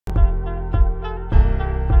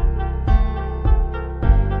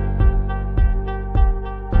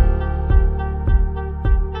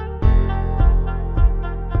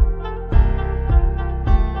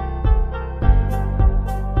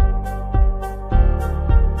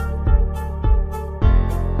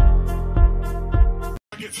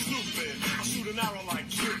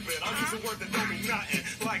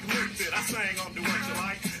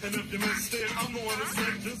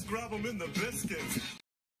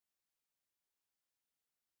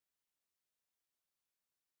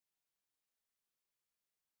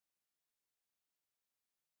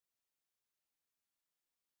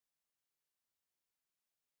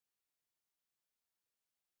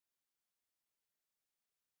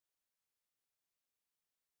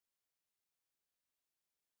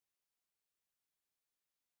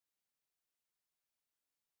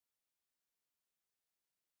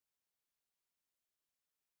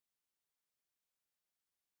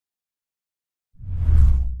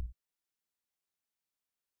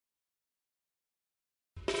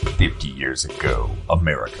50 years ago,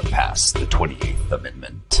 America passed the 28th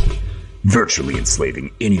Amendment, virtually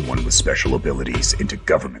enslaving anyone with special abilities into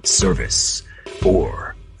government service,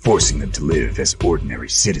 or forcing them to live as ordinary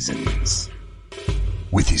citizens.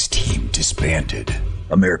 With his team disbanded,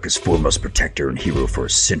 America's foremost protector and hero for a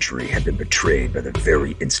century had been betrayed by the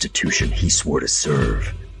very institution he swore to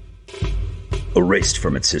serve. Erased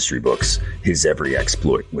from its history books, his every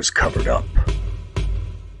exploit was covered up.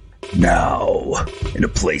 Now, in a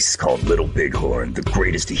place called Little Bighorn, the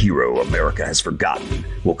greatest hero America has forgotten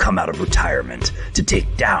will come out of retirement to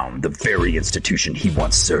take down the very institution he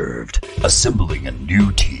once served, assembling a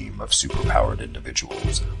new team of superpowered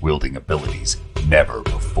individuals wielding abilities never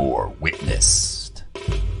before witnessed.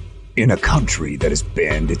 In a country that has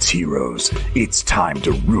banned its heroes, it's time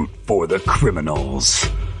to root for the criminals.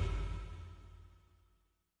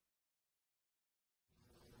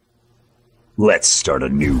 Let's start a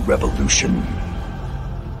new revolution.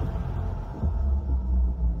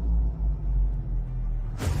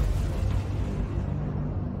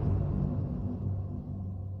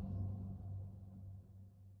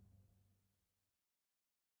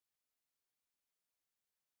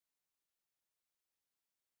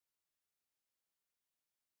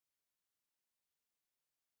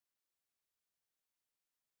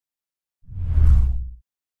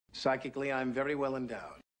 Psychically, I'm very well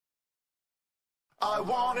endowed. I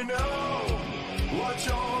wanna know what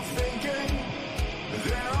you're thinking.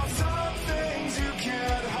 There are some things you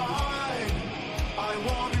can't hide. I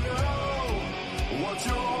wanna know what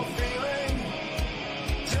you're feeling.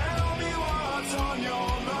 Tell me what's on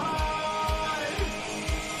your mind.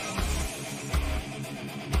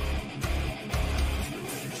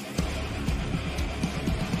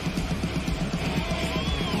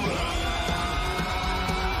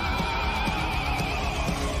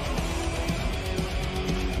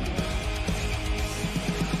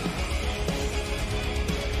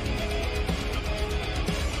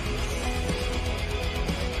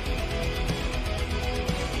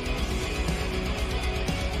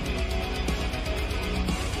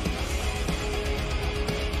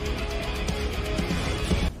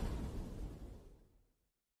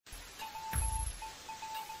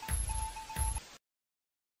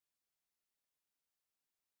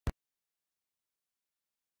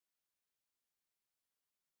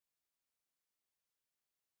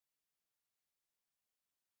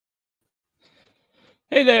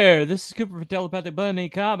 Hey there, this is Cooper for Telepathic Bunny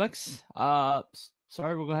Comics. Sorry,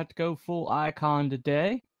 we're gonna have to go full icon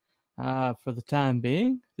today, for the time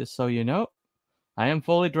being. Just so you know, I am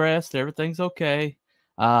fully dressed. Everything's okay.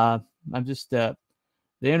 I'm just the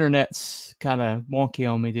internet's kind of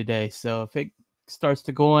wonky on me today, so if it starts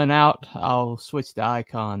to going out, I'll switch the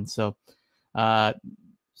icon. So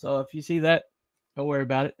if you see that, don't worry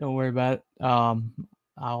about it. Don't worry about it. I'm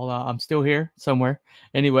still here somewhere.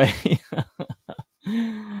 Anyway.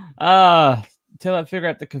 Until I figure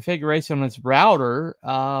out the configuration on this router,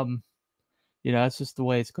 it's just the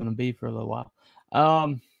way it's going to be for a little while.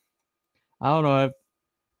 I don't know.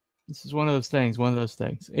 This is one of those things.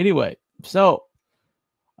 Anyway, so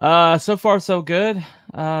far so good.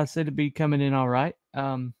 Said to be coming in all right.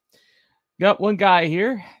 Got one guy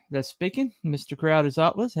here that's speaking, Mr. Crowd is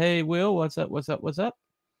Atlas. Hey, Will, what's up?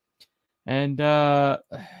 And let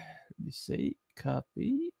me see,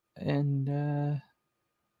 copy, and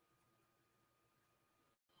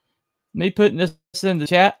me putting this in the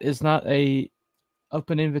chat is not a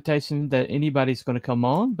open invitation that anybody's going to come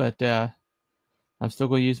on, but I'm still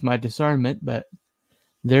going to use my discernment. But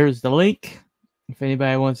there's the link if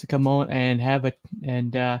anybody wants to come on and have it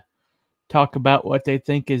and talk about what they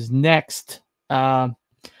think is next.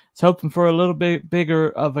 It's hoping for a little bit bigger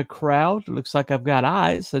of a crowd. It looks like I've got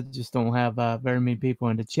eyes. I just don't have very many people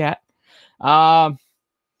in the chat. Oh,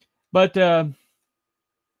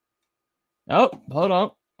 hold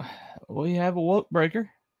on. We have a woke breaker.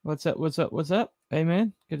 What's up? Hey,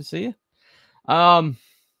 man. Good to see you.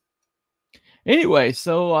 Anyway,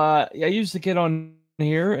 so I usually get on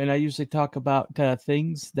here and I usually talk about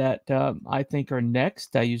things that I think are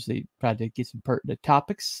next. I usually try to get some pertinent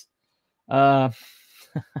topics. Well,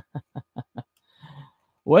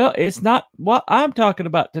 it's not what I'm talking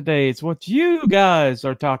about today. It's what you guys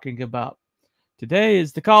are talking about. Today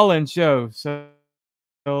is the call-in show. So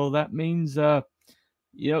that means,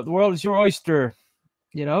 the world is your oyster.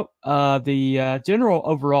 The general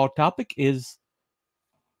overall topic is,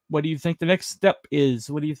 what do you think the next step is?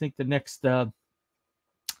 What do you think the next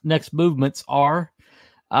movements are?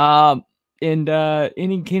 And any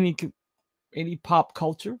pop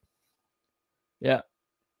culture? Yeah.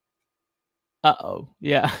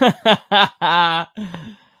 Yeah.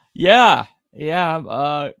 Yeah. Yeah,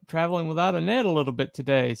 I'm traveling without a net a little bit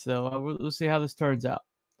today, so we'll see how this turns out.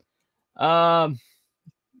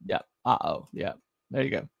 Yeah. Yeah. There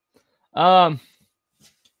you go.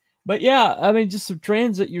 But yeah, I mean, just some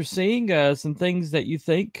trends that you're seeing, some things that you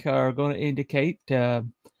think are going to indicate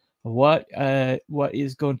what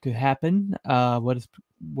is going to happen,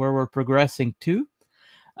 where we're progressing to,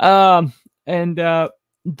 and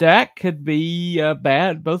that could be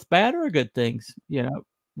both bad or good things. You know,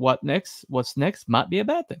 what's next might be a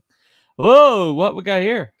bad thing. Whoa, what we got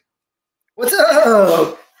here? What's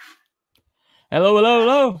up? Hello, hello,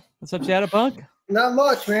 hello. What's up, Shadowpunk? Not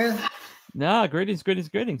much, man. Nah, greetings.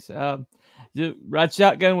 You ride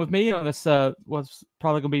shotgun with me on this. What's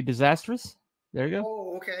probably gonna be disastrous. There you go.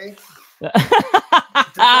 Oh, okay.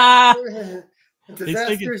 Disaster.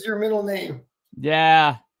 Disaster is your middle name.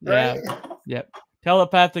 Yeah. Right? Yep.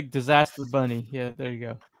 Telepathic disaster bunny. Yeah, there you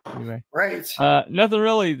go. Anyway. Right. Nothing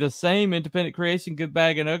really the same. Independent creation, good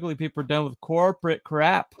bag and ugly. People are done with corporate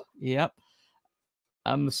crap. Yep.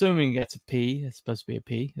 I'm assuming that's a P. It's supposed to be a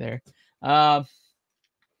P there.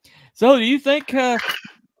 So do you think the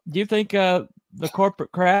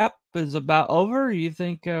corporate crap is about over? Or you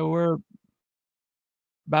think we're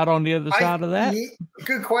about on the other side of that?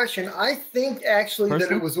 Good question. I think actually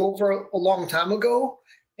that it was over a long time ago,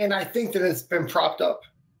 and I think that it's been propped up.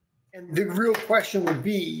 And the real question would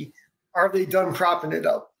be, are they done propping it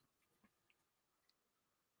up?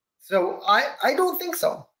 So I don't think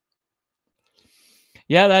so.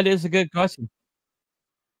 Yeah, that is a good question.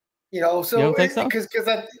 You know, so you don't think so? because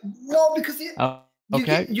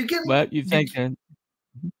okay. you get what you think?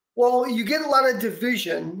 Well, you get a lot of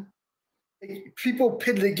division. People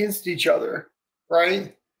pitted against each other,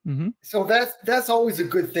 right? Mm-hmm. So that's always a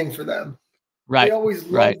good thing for them. Right. They always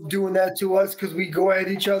love doing that to us because we go at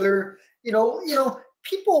each other. You know,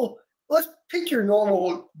 people. Let's pick your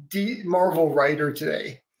normal Marvel writer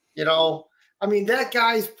today. You know, I mean, that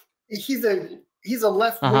guy's he's a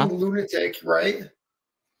left-wing lunatic, right?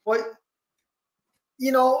 But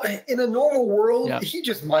you know, in a normal world, he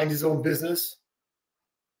just mind his own business,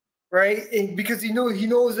 right? And because he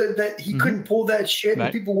knows that he couldn't pull that shit,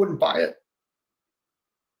 and people wouldn't buy it.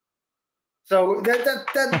 So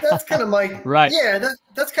that's kind of my Yeah,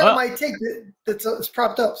 that's kind of my take. It's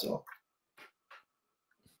propped up. So.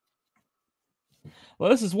 Well,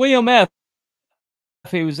 this is William F.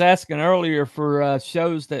 He was asking earlier for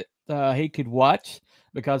shows that he could watch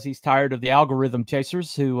because he's tired of the algorithm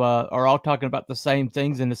chasers who are all talking about the same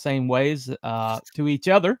things in the same ways to each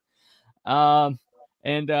other.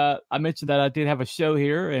 And I mentioned that I did have a show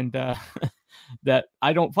here and that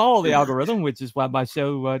I don't follow the algorithm, which is why my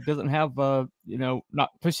show doesn't have, not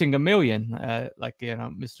pushing 1 million, like,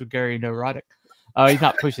 Mr. Gary Neurotic. He's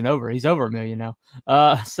not pushing over. He's over 1 million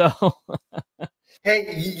now. So...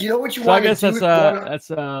 Hey, you know what you want to do? I guess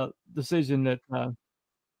that's a decision that...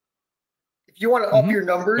 if you want to up your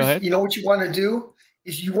numbers, you know what you want to do?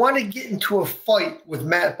 Is you want to get into a fight with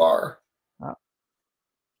Matt Barr.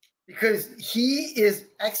 Because he is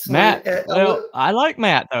excellent. Matt, well, I like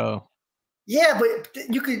Matt, though. Yeah, but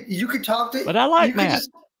you could talk to... But I like Matt.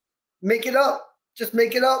 Just make it up. Just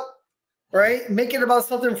make it up, right? Make it about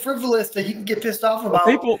something frivolous that he can get pissed off about.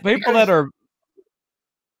 People that are...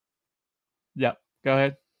 Yep. Go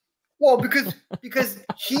ahead. Well, because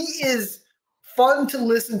he is fun to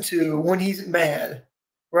listen to when he's mad,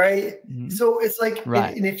 right? So it's like,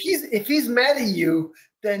 and if he's mad at you,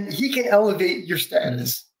 then he can elevate your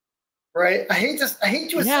status, right? I hate to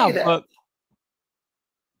say that. But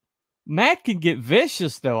Matt can get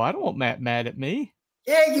vicious, though. I don't want Matt mad at me.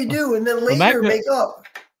 Yeah, you do, and then later make up.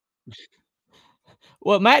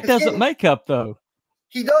 Well, Matt doesn't make up, though.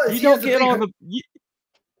 He does. You don't get on the.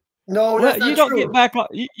 No, that's not you don't true. get back on.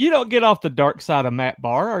 You don't get off the dark side of Matt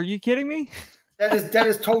Barr. Are you kidding me? That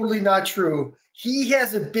is totally not true.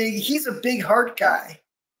 He's a big heart guy.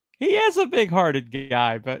 He is a big-hearted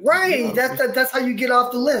guy, but that's how you get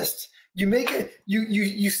off the list. You make it.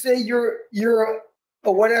 You say you're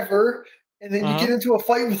a whatever, and then you get into a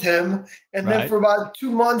fight with him, and then for about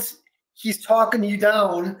 2 months he's talking you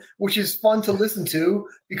down, which is fun to listen to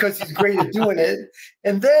because he's great at doing it.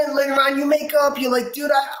 And then later on you make up. You're like,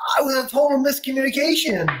 dude, I was a total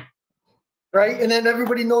miscommunication, right? And then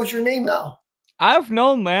everybody knows your name now. I've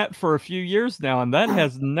known Matt for a few years now, and that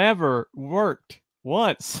has never worked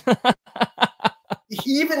once.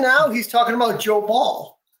 Even now he's talking about Joe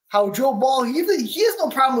Ball. How Joe Ball, he has no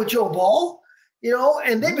problem with Joe Ball,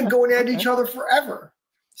 and they've been going at each other forever.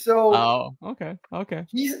 So okay.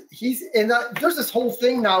 He's and there's this whole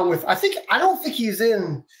thing now with I don't think he's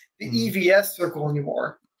in the EVS circle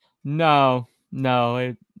anymore. No,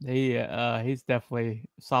 He's definitely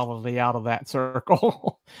solidly out of that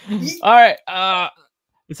circle. All right.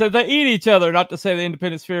 So they eat each other. Not to say the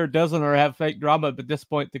independent sphere doesn't or have fake drama, but at this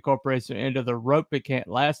point, the corporation end of the rope. It can't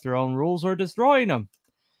last. Their own rules are destroying them.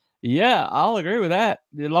 Yeah, I'll agree with that.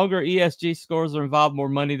 The longer ESG scores are involved, more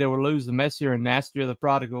money they will lose, the messier and nastier the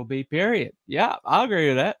product will be, period. Yeah, I'll agree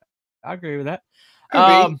with that. I agree with that.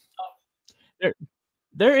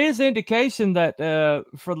 There is indication that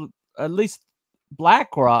for at least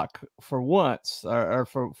BlackRock for once, or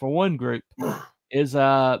for one group, is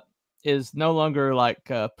no longer like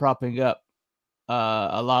propping up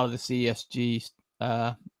a lot of this ESG,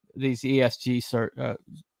 these ESG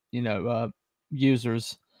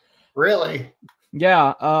users. Really?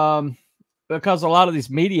 Yeah, because a lot of these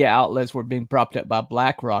media outlets were being propped up by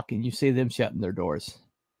BlackRock, and you see them shutting their doors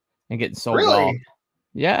and getting sold off.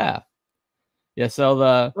 Yeah.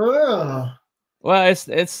 So well,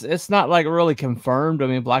 it's not like really confirmed. I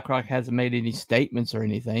mean, BlackRock hasn't made any statements or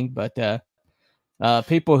anything, but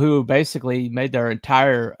people who basically made their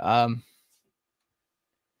entire oh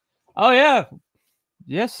yeah.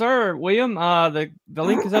 Yes, sir, William. The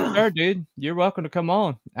link is up there, dude. You're welcome to come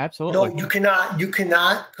on. Absolutely. No, you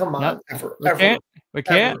cannot come on. No, ever. We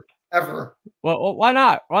can't. Ever. Well, why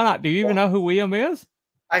not? Why not? Do you even know who William is?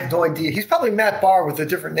 I have no idea. He's probably Matt Barr with a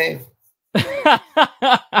different name.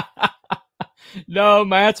 No,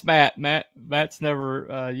 Matt's Matt. Matt's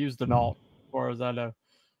never used an alt, as far as I know.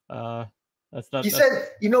 That's not. He said,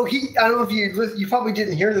 I don't know if you probably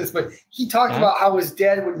didn't hear this, but he talked about how his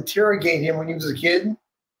dad would interrogate him when he was a kid.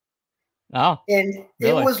 Oh, and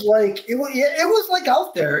really? It was like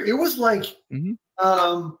out there. It was like,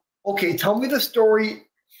 okay, tell me the story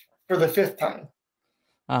for the 5th time.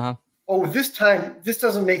 Oh, this time this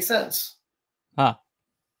doesn't make sense.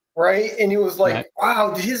 Right? And it was like,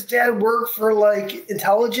 wow, did his dad work for like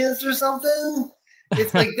intelligence or something?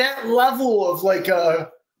 It's like that level of like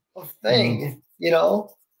a thing,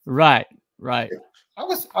 Right. I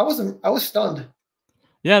was stunned.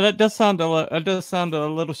 Yeah, that does sound a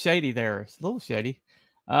little shady there. It's a little shady.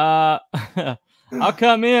 I'll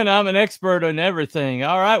come in. I'm an expert on everything.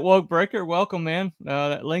 All right, Woke Breaker, welcome, man.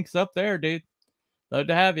 That link's up there, dude. Love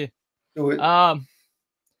to have you. Do it.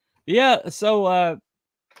 Yeah, so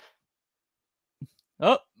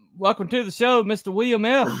welcome to the show, Mr. William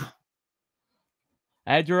F.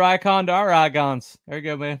 Add your icon to our icons. There you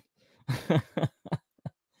go, man.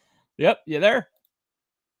 Yep, you there?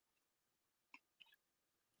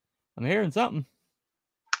 I'm hearing something.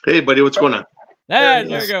 Hey, buddy, what's going on? There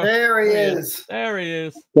you go. There he is. There he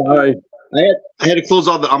is. Sorry, I had to close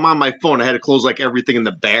I'm on my phone. I had to close like everything in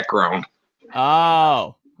the background.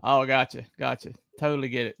 Oh, gotcha. Totally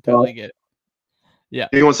get it. Yeah.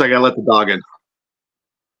 Hang on 1 second. I let the dog in.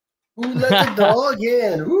 Who let the dog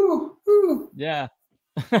in? Woo, woo. Yeah.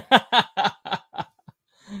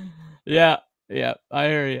 Yeah. I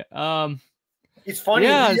hear you. It's funny.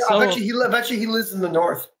 Yeah, I bet you he lives in the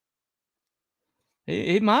north.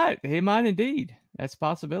 He might indeed. That's a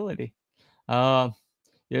possibility.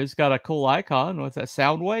 It's got a cool icon. What's that?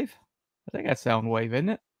 Soundwave? I think that's Soundwave, isn't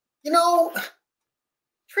it?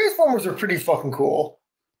 Transformers are pretty fucking cool.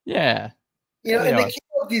 Yeah. And they came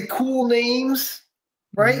up with these cool names,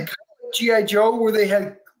 right? Kind of like G.I. Joe, where they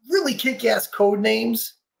had really kick-ass code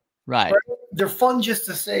names. Right. They're fun just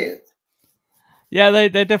to say it. Yeah, they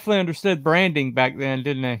definitely understood branding back then,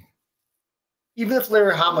 didn't they? Even if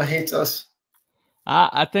Larry Hama hates us.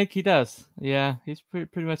 I think he does. Yeah, he's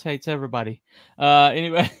pretty much hates everybody.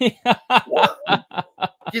 Anyway. Do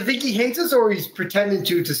you think he hates us, or he's pretending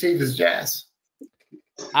to save his jazz?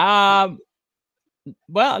 Well,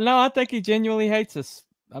 no, I think he genuinely hates us.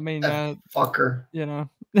 I mean, fucker. Yeah,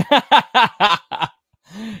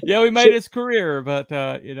 we made his career, but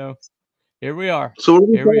here we are. So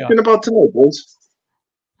what are we talking about tonight, boys?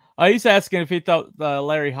 He's asking if he thought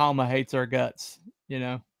Larry Hama hates our guts.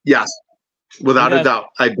 Yes, without a doubt.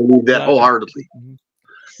 I believe that wholeheartedly.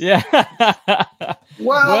 Yeah.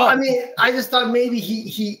 well, I mean, I just thought maybe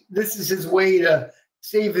he this is his way to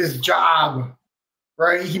save his job,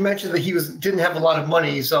 right? He mentioned that he didn't have a lot of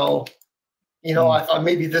money, so I thought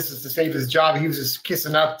maybe this is to save his job. He was just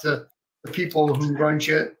kissing up to the people who run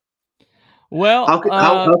shit. Well, how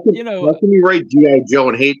can you write G.I. Joe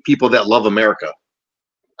and hate people that love America?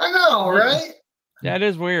 I know, right? That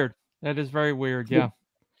is weird. That is very weird. Yeah.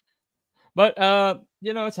 But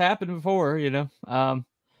it's happened before. I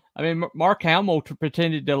mean, Mark Hamill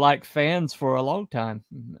pretended to like fans for a long time,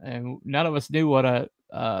 and none of us knew what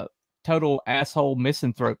a total asshole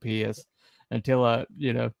misanthrope he is until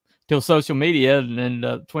till social media and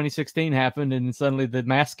 2016 happened, and suddenly the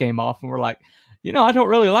mask came off, and we're like, I don't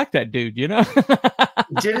really like that dude, Did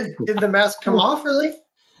the mask come off really?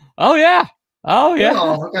 Oh yeah. Oh yeah.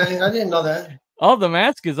 Oh, okay. I didn't know that. Oh, the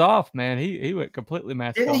mask is off, man. He went completely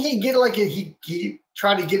masked Didn't off. he get like he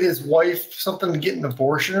tried to get his wife something to get an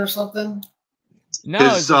abortion or something? No,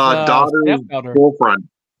 His daughter's stepdaughter. girlfriend.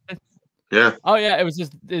 Yeah. Oh yeah, it was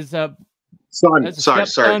just his Son. That's a Sorry.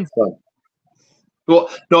 stepson. Son. Well,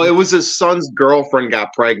 no, it was his son's girlfriend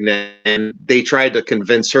got pregnant, and they tried to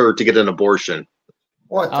convince her to get an abortion.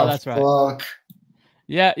 What the that's right. fuck?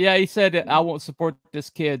 Yeah, he said I won't support this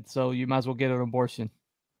kid, so you might as well get an abortion.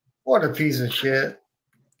 What a piece of shit.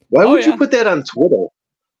 Why would you put that on Twitter,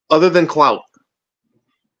 other than clout?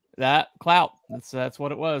 That clout. That's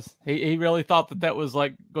what it was. He really thought that was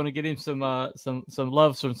like going to get him some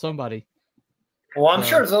love from somebody. Well, I'm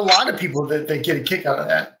sure there's a lot of people that get a kick out of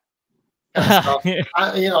that. Kind of stuff.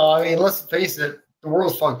 I mean, let's face it, the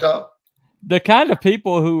world's fucked up. The kind of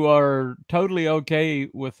people who are totally okay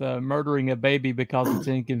with murdering a baby because it's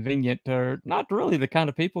inconvenient are not really the kind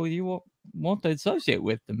of people you want to associate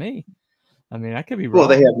with. To me, I mean, I could be wrong. Well,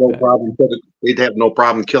 they have no problem. They'd have no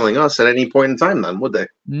problem killing us at any point in time, then, would they?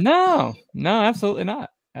 No, absolutely not.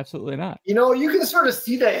 Absolutely not. You can sort of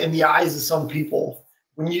see that in the eyes of some people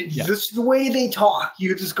when this is the way they talk.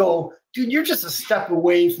 You just go, dude, you're just a step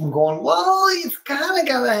away from going, well, it's kind of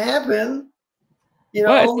gotta happen.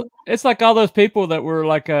 Well, it's like all those people that were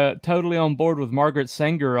like totally on board with Margaret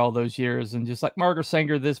Sanger all those years, and just like Margaret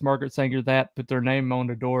Sanger this, Margaret Sanger that, put their name on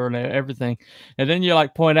the door and everything, and then you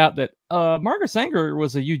like point out that Margaret Sanger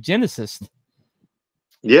was a eugenicist.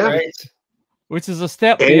 Yeah, right. Which is a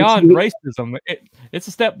step beyond racism. It's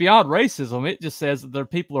a step beyond racism. It just says that their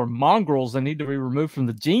people are mongrels and need to be removed from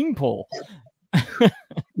the gene pool.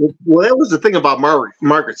 Well, that was the thing about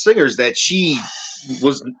Margaret Sanger, is that she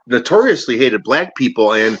was notoriously hated black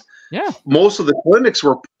people, and most of the clinics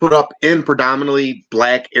were put up in predominantly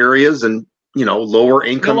black areas and lower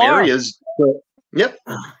income areas. To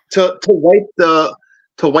wipe the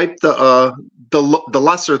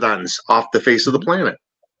lesser thans off the face of the planet.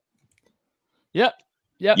 Yep.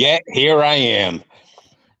 Yeah, here I am.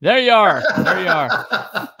 There you are.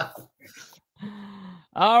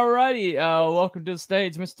 All righty. Welcome to the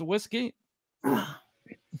stage, Mr. Whiskey.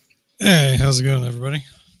 Hey, how's it going, everybody?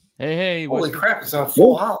 Hey. Holy crap, it's a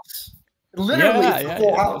full house. Literally, it's a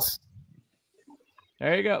full house.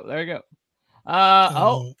 There you go.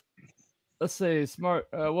 Let's see. Smart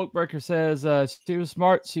Wokebreaker says she was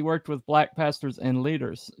smart. She worked with black pastors and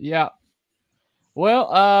leaders. Yeah.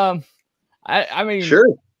 Well, I mean, sure.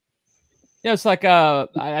 Yeah, it's like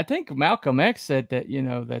I think Malcolm X said that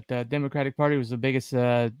that the Democratic Party was the biggest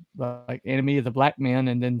like enemy of the black men,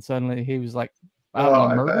 and then suddenly he was like,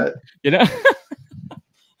 murder.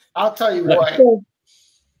 I'll tell you what.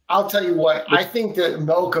 I think that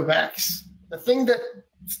Malcolm X, the thing that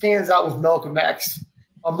stands out with Malcolm X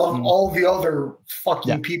among all the other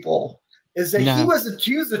fucking people, is that he was the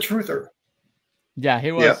truther. Yeah,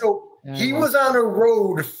 he was. Yeah. So he was on a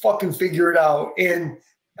road to fucking figure it out, and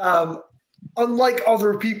unlike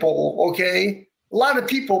other people, okay, a lot of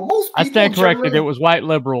people, most people. I stand corrected. It was white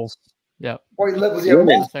liberals. Yeah, white liberals. Yeah,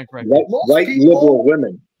 women. White liberal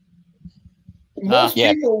women. Most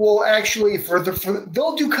people will actually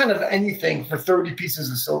they'll do kind of anything for 30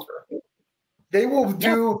 pieces of silver. They will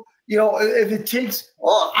do, if it takes.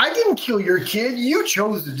 Oh, I didn't kill your kid. You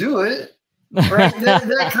chose to do it, right?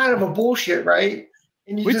 that kind of a bullshit, right?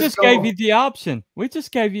 And we just gave you the option.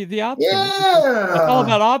 Yeah, it's all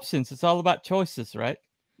about options. It's all about choices, right?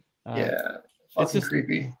 It's just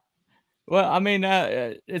creepy. Well, I mean,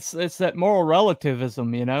 it's that moral relativism.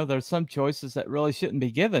 There's some choices that really shouldn't be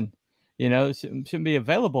given. Shouldn't be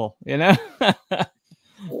available.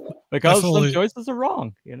 Because some choices are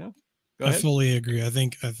wrong. Go ahead. I fully agree. I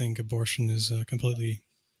think abortion is completely.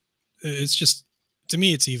 It's just, to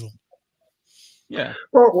me, it's evil. Yeah.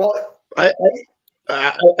 Well,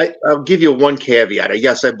 I'll give you one caveat.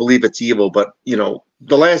 Yes, I believe it's evil, but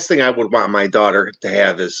the last thing I would want my daughter to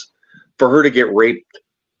have is for her to get raped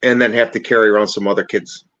and then have to carry around some other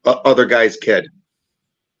guy's kid.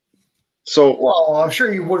 So, well, I'm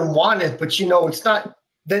sure you wouldn't want it, but it's not.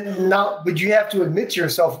 Then now, but you have to admit to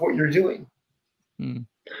yourself what you're doing.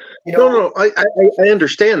 No, I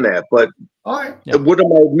understand that, but all right. What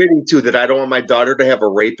am I admitting to? That I don't want my daughter to have a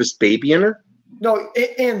rapist baby in her? No,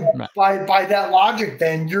 and by that logic,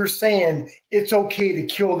 then you're saying it's okay to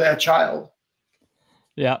kill that child.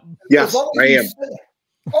 Yeah. Yes, I am.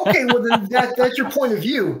 Okay, well then that's your point of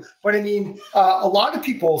view. But I mean, a lot of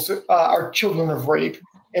people are children of rape,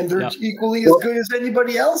 and they're equally as good as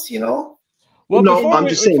anybody else. Well, no, I'm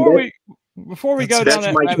just saying. before we go down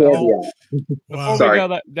that rabbit hole, before we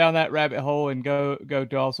go down that rabbit hole and go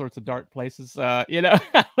to all sorts of dark places,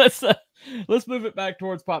 let's move it back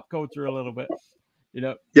towards pop culture a little bit.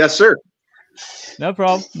 Yes, sir. No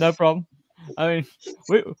problem. No problem. I mean,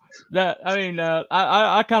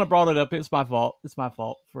 I kind of brought it up. It's my fault. It's my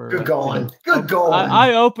fault for good going. Good going.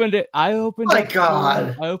 I opened it. I opened. My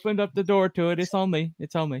God. I opened up the door to it. It's on me.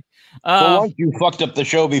 It's on me. For once, you fucked up the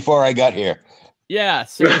show before I got here. Yeah,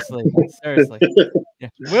 seriously, seriously. Yeah.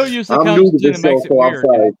 Will usually comes in and makes it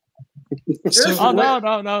weird. Oh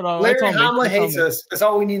no. Larry Hamlet hates us. That's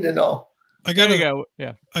all we need to know. I got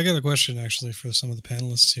a question actually for some of the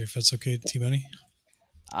panelists here, if that's okay, T-Bunny.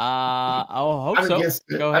 I hope so. Against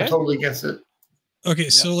it. Go ahead. I'm totally against it. Okay,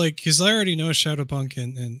 so like, because I already know Shadowpunk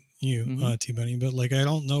and you, T-Bunny, but like, I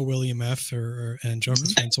don't know William F. and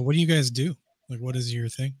Joker's fan. So what do you guys do? Like, what is your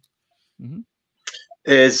thing?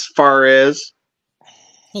 As far as,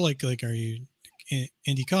 well, like, are you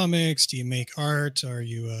indie comics? Do you make art? Are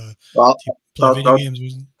you do you play video games?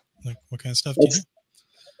 Like, what kind of stuff do you do?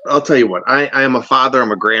 I'll tell you what, I am a father.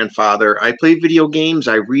 I'm a grandfather. I play video games.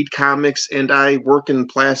 I read comics, and I work in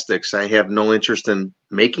plastics. I have no interest in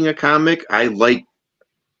making a comic. I like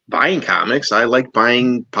buying comics. I like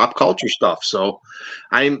buying pop culture stuff. So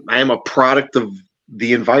I am a product of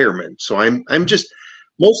the environment. So I'm just,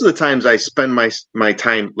 most of the times I spend my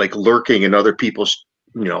time like lurking in other people's,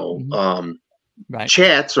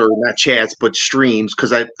 chats, or not chats, but streams,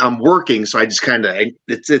 because I'm working. So I just kind of,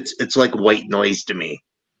 it's like white noise to me.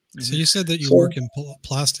 So you said that you work in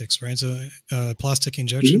plastics, right? So plastic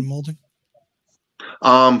injection molding?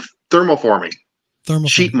 Thermoforming.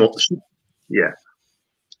 Sheet mold. Yeah.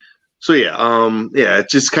 So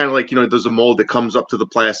it's just kind of like, there's a mold that comes up to the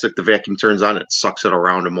plastic, the vacuum turns on, it sucks it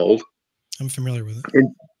around a mold. I'm familiar with it.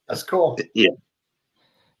 That's cool. Yeah.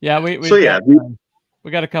 Yeah,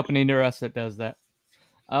 we got a company near us that does that.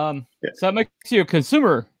 So that makes you a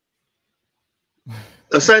consumer.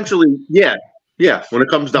 Essentially, yeah. Yeah, when it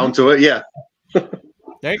comes down to it, yeah.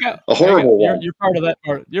 There you go. A horrible one. You're part of that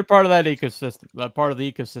part. You're part of that ecosystem. Part of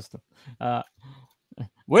the ecosystem.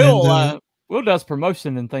 Will does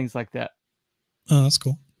promotion and things like that. Oh, that's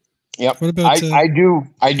cool. Yep. What about I do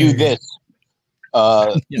this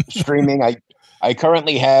streaming. I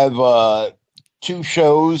currently have 2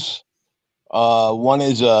 shows. One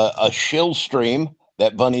is a shill stream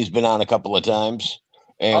that Bunny's been on a couple of times,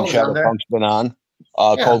 and Shadowpunk's been on,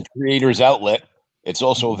 called Creators Outlet. It's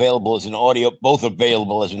also available as an audio, both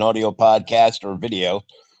available as an audio podcast or video.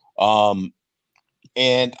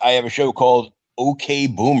 And I have a show called OK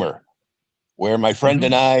Boomer, where my friend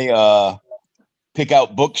and I pick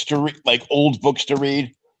out books to read, like old books to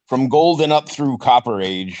read, from Golden up through Copper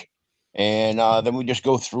Age. And then we just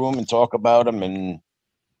go through them and talk about them and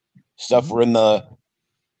stuff. We're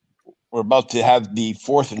about to have the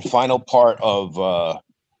 4th and final part of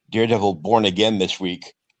Daredevil Born Again this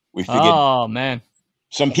week. We figured, oh man,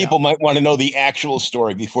 some people might want to know the actual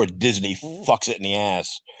story before Disney fucks it in the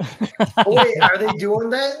ass. Wait, are they doing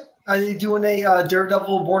that? Are they doing a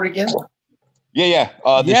Daredevil Born Again? Yeah.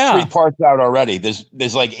 There's 3 parts out already.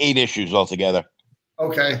 There's like 8 issues altogether.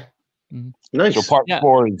 Okay. Nice. So part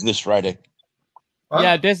 4 is this Friday. Huh?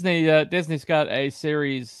 Yeah, Disney's got a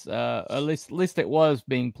series. At least it was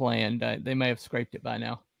being planned. They may have scraped it by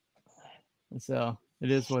now. So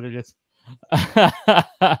it is what it is.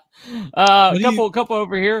 Couple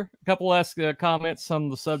over here. A couple last comments on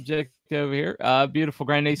the subject over here. Beautiful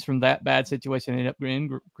grandniece from that bad situation ended up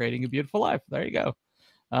creating a beautiful life. There you go.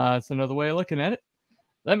 It's another way of looking at it.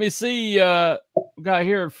 Let me see. We got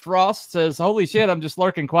here. Frost says, "Holy shit! I'm just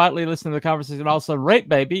lurking quietly, listening to the conversation. Also, Rape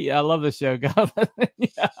Baby. I love this show, guys."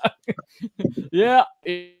 yeah.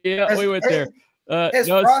 We went there. Has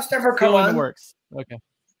Frost ever come on? In the works. Okay.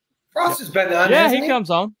 Frost has been on. Yeah, he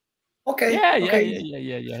comes on. Okay. Yeah.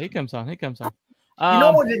 He comes on. You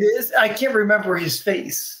know what it is? I can't remember his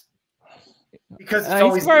face because it's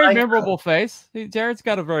always a very memorable face. Jared's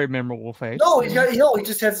got a very memorable face. No, he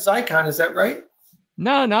just has his icon. Is that right?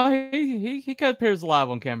 No, he appears live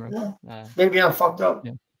on camera. Maybe I'm fucked up.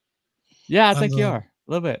 Yeah, I think you are a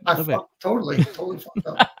little bit. Totally fucked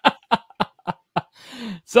up.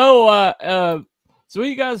 So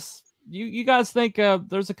you guys think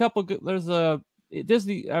there's a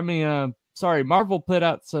Disney? Marvel put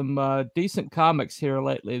out some decent comics here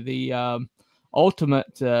lately. The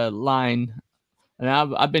Ultimate line. And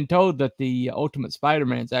I've been told that the Ultimate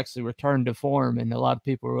Spider-Man's actually returned to form, and a lot of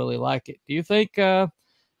people really like it. Do you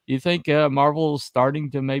think Marvel's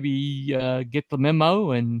starting to maybe get the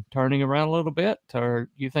memo and turning around a little bit, or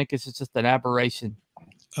do you think it's just an aberration?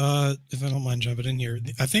 if I don't mind jumping in here,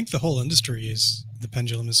 I think the whole industry the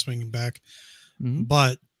pendulum is swinging back,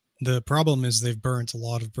 but the problem is they've burnt a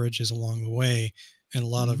lot of bridges along the way, and a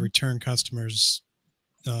lot of return customers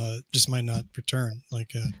just might not return.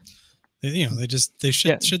 Like, they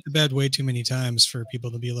shit the bed way too many times for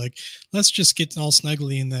people to be like, let's just get all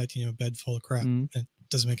snuggly in that bed full of crap. It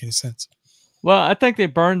doesn't make any sense. Well, I think they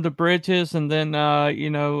burned the bridges and then,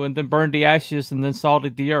 and then burned the ashes and then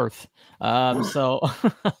salted the earth. So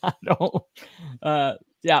I don't,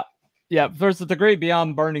 yeah. There's a degree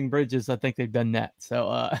beyond burning bridges. I think they've done that.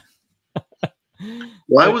 So,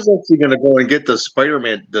 well, I was actually going to go and get the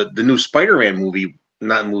Spider-Man, the new Spider-Man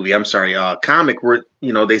comic where,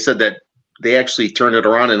 they said that they actually turned it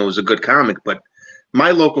around and it was a good comic, but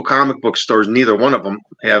my local comic book stores, neither one of them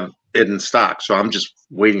have it in stock. So I'm just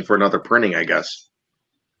waiting for another printing, I guess.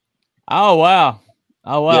 Oh, wow.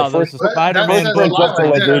 Yeah, there's a Spider-Man print's up to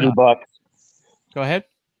like $80. Go ahead.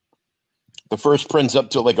 The first print's up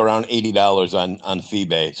to like around $80 on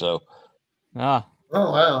eBay. So, oh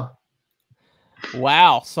wow,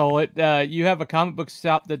 wow. So you have a comic book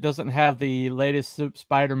shop that doesn't have the latest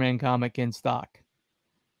Spider-Man comic in stock.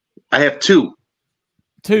 I have two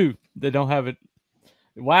that don't have it.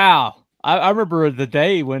 Wow. I remember the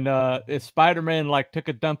day when if Spider-Man like took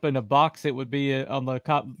a dump in a box, it would be on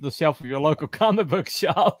the shelf of your local comic book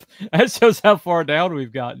shop. That shows how far down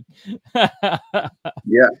we've gotten.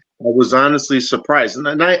 Yeah, I was honestly surprised,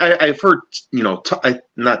 and I've heard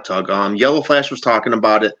not Tug, Yellow Flash was talking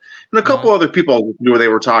about it, and a couple other people where they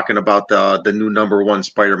were talking about the new #1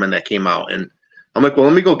 Spider-Man that came out, and I'm like, well,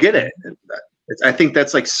 let me go get it. I think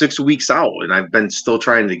that's like 6 weeks out, and I've been still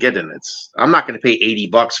trying to get in. I'm not going to pay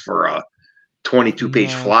 $80 for a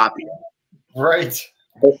 22-page floppy, right?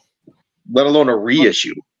 Let alone a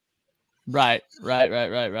reissue. Right.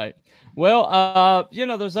 Well,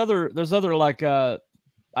 there's other like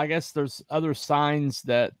I guess there's other signs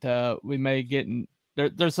that we may get in there.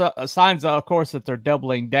 There's signs, of course, that they're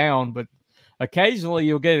doubling down, but occasionally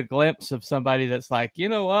you'll get a glimpse of somebody that's like, you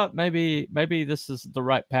know what, maybe this is the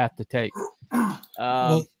right path to take.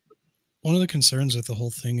 Well, one of the concerns with the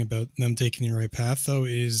whole thing about them taking the right path, though,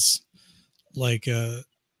 is like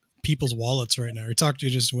people's wallets right now.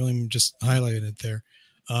 William just highlighted it there.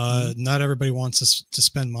 Not everybody wants to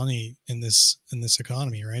spend money in this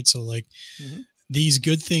economy, right? So like these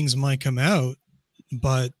good things might come out,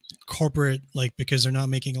 but corporate, like, because they're not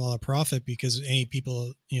making a lot of profit because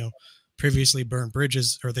people previously burned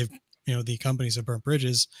bridges, or they've the companies have burnt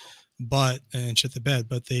bridges and shit the bed,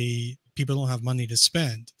 but people don't have money to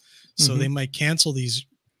spend, so they might cancel these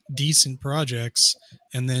decent projects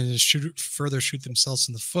and then shoot themselves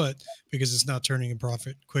in the foot because it's not turning a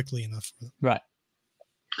profit quickly enough for them. Right.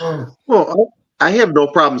 Well, I have no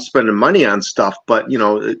problem spending money on stuff, but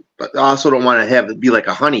I also don't want to have it be like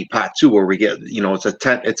a honey pot too, where we get it's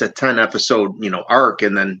a 10 episode arc,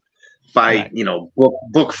 and then by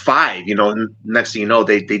book 5, next thing you know,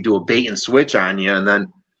 they do a bait and switch on you, and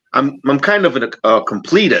then I'm kind of a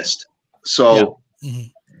completist, so. Yeah.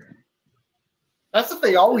 That's what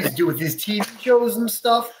they always do with these TV shows and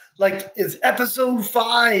stuff. Like, it's episode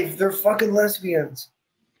 5, they're fucking lesbians.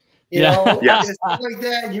 You know? Yeah. It's stuff like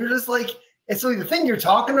that. And you're just like, and so the thing you're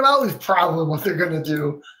talking about is probably what they're going to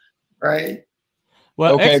do, right?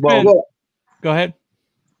 Well, okay, go ahead.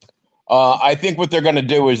 I think what they're going to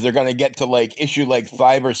do is they're going to get to like issue like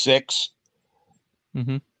 5 or 6.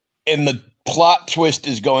 Mm-hmm. And the plot twist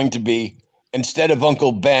is going to be, instead of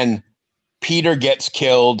Uncle Ben, Peter gets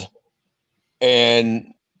killed,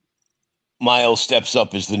 and Miles steps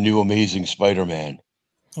up as the new Amazing Spider-Man.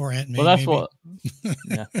 Or Aunt May. Well, that's maybe. what.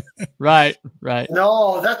 Yeah. Right.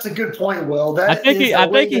 No, that's a good point, Will. I think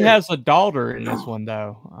he has a daughter in this one,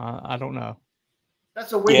 though. I don't know.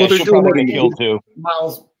 That's a way. Yeah, she'll probably get killed too.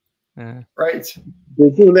 Miles. Yeah. Right.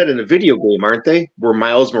 They're doing that in a video game, aren't they? Where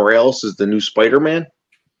Miles Morales is the new Spider-Man.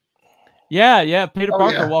 Yeah. Peter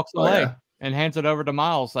Parker walks away and hands it over to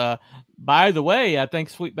Miles. By the way, I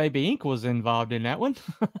think Sweet Baby Inc. was involved in that one.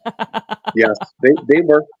 Yes, they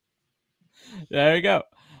were. There you go.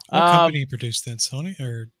 What company produced that? Sony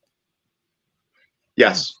or?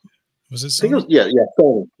 Yes. Was it Sony? Yeah,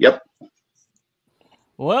 Sony. Yep.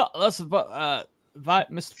 Well, let's invite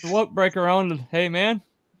Mr. Wokebreaker on. Hey, man.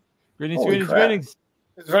 Greetings. Is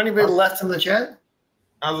there anybody left in the chat?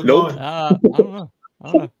 How's it Nope. going? I don't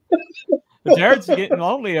know. Jared's getting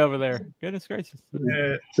lonely over there. Goodness gracious.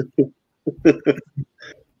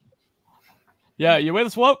 Yeah, you with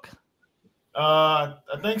us, Woke? I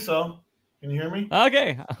think so. Can you hear me?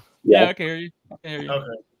 Okay. Yeah, I can hear you. Okay.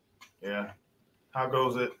 Yeah. How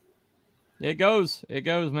goes it? It goes,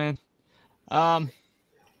 man.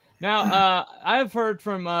 Now, I've heard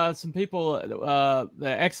from some people, the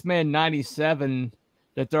X-Men '97,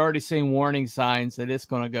 that they're already seeing warning signs that it's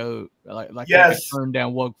going to go like Yes. turn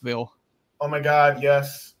down Wokeville. Oh my God!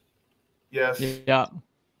 Yes. Yes. Yeah.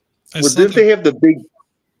 Well, didn't they have the big?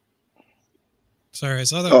 Sorry, I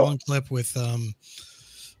saw that one clip with of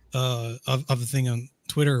the thing on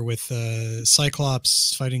Twitter with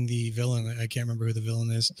Cyclops fighting the villain. I can't remember who the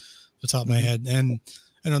villain is, off the top of my head, and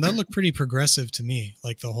I know that looked pretty progressive to me.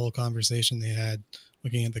 Like the whole conversation they had,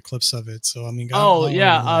 looking at the clips of it. So I mean,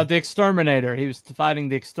 the Exterminator. He was fighting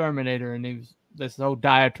the Exterminator, and he was this whole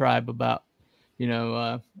diatribe about,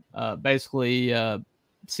 basically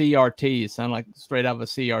CRT. It sounded like straight out of a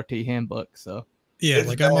CRT handbook. So yeah,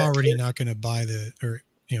 like I'm already not going to buy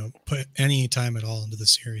put any time at all into the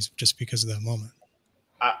series just because of that moment.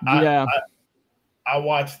 I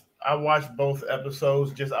watched both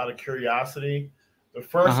episodes just out of curiosity. The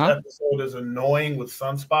first episode is annoying with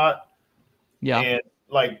Sunspot. Yeah. And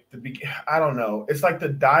like I don't know. It's like the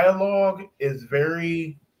dialogue is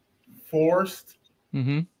very forced.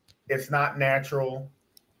 Mm-hmm. It's not natural.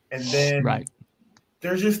 And then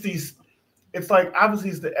there's just these, it's like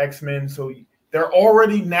obviously it's the X-Men, so they're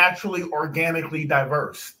already naturally organically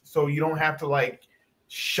diverse. So you don't have to like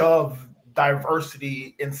shove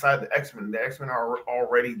diversity inside the X-Men. The X-Men are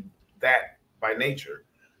already that by nature.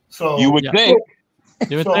 So you would think.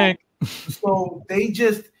 So they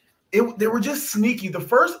were just sneaky. The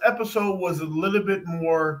first episode was a little bit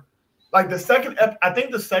more like the second. I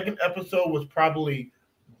think the second episode was probably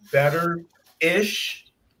better-ish,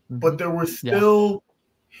 but there were still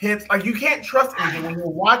hints. Like you can't trust anything when you're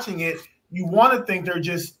watching it. You want to think they're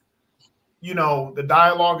just, the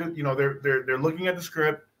dialogue. They're looking at the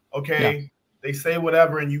script. Okay, they say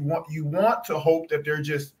whatever, and you want to hope that they're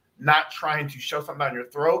just not trying to shove something down your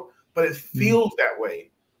throat. But it feels that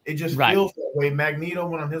way. It just feels that way. Magneto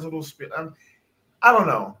went on his little spin. I don't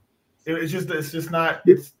know. It's just not.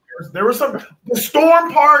 There was some the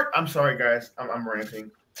storm part. I'm sorry, guys. I'm ranting.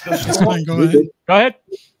 The storm, Go ahead.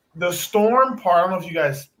 The storm part. I don't know if you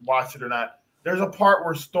guys watched it or not. There's a part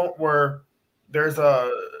where there's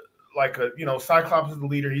Cyclops is the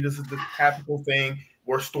leader. He does the tactical thing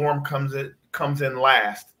where Storm comes in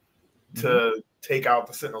last to take out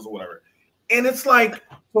the Sentinels or whatever. And it's like,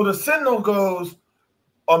 so the Sentinel goes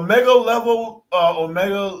Omega level,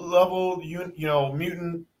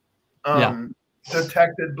 mutant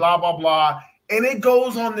detected, blah, blah, blah. And it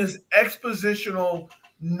goes on this expositional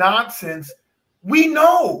nonsense. We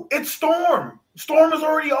know it's Storm. Storm is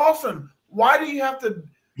already awesome. Why do you have to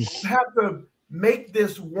make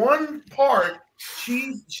this one part?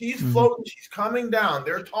 She's floating, she's coming down.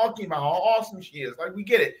 They're talking about how awesome she is. Like, we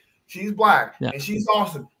get it. She's black and she's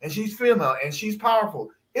awesome and she's female and she's powerful.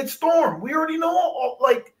 It's Storm. We already know.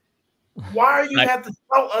 Why are you have to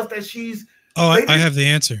tell us that she's? Oh, I have the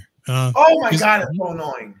answer. Oh my God, it's so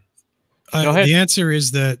annoying. The answer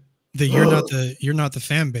is that you're not the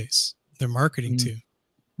fan base they're marketing to.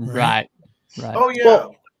 Right. Oh yeah.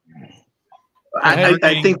 Well, I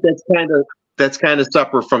think that's kind of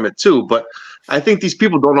separate from it too. But I think these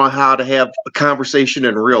people don't know how to have a conversation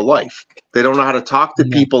in real life. They don't know how to talk to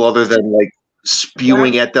people other than like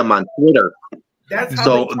spewing at them on Twitter. That's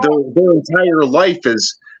so their entire life, their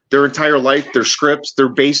scripts, they're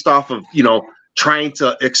based off of trying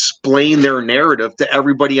to explain their narrative to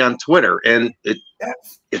everybody on Twitter, and it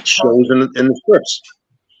shows in the scripts.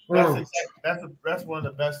 That's one of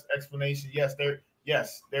the best explanations.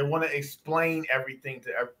 They want to explain everything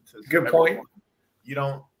to good everyone. point. You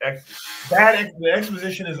don't the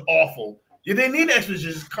exposition is awful. They need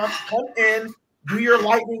exposition. Just come in, do your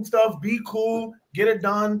lightning stuff, be cool, get it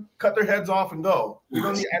done, cut their heads off, and go. I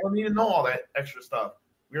don't need to know all that extra stuff.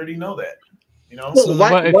 We already know that. So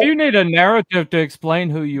if you need a narrative to explain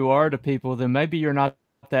who you are to people, then maybe you're not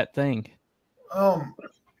that thing.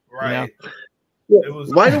 Right.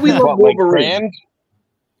 Why do we love Wolverine?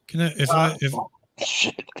 Can I, if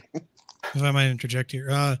I might interject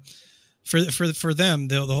here, for them,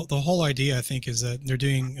 the whole idea, I think, is that they're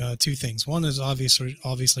doing two things. One is obviously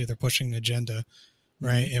they're pushing an agenda,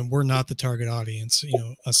 right? And we're not the target audience,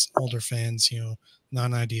 us older fans,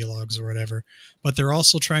 non-ideologues or whatever. But they're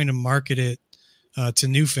also trying to market it to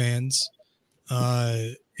new fans.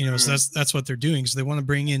 So that's what they're doing. So they want to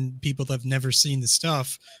bring in people that have never seen the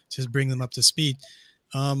stuff to bring them up to speed.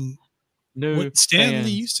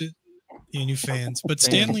 Stanley used to. New fans, but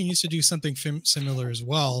Stanley used to do something similar as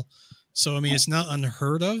well. So I mean, it's not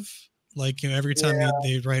unheard of. Like every time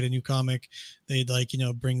they'd write a new comic, they'd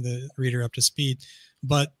bring the reader up to speed.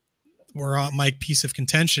 But my piece of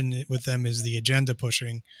contention with them is the agenda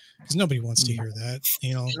pushing, because nobody wants to hear that.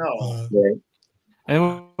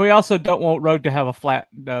 And we also don't want Rogue to have a flat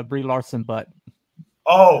Brie Larson butt.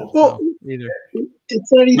 Oh, well, either.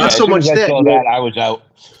 It's not even so much that. I was out.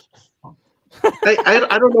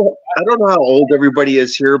 I don't know. I don't know how old everybody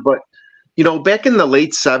is here, but back in the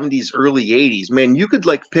late 70s, early 80s, man, you could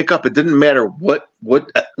like pick up. It didn't matter what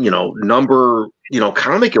number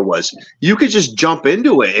comic it was. You could just jump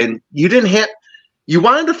into it, and you didn't have. You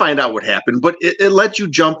wanted to find out what happened, but it let you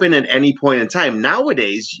jump in at any point in time.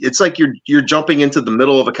 Nowadays, it's like you're jumping into the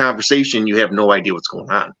middle of a conversation. You have no idea what's going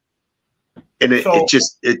on, and it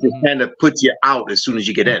just kind of puts you out as soon as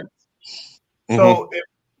you get in. So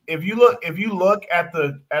if you look at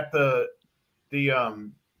the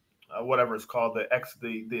whatever it's called,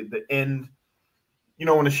 the end,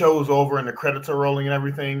 when the show is over and the credits are rolling and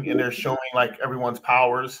everything, and they're showing like everyone's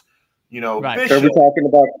powers, Right.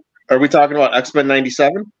 Are we talking about X-Men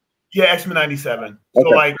 97? Yeah, X-Men 97. Okay. So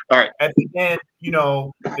like all right. At the end,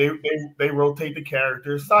 they rotate the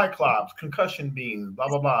characters, Cyclops, concussion beams, blah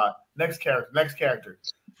blah blah. Next character.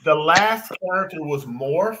 The last character was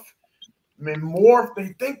Morph. I mean, Morph,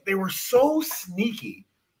 they think they were so sneaky.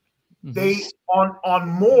 They on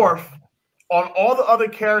Morph, on all the other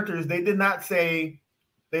characters, they didn't say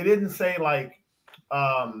like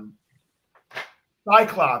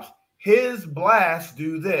Cyclops, his blast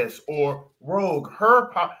do this, or Rogue, her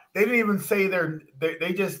pop. They didn't even say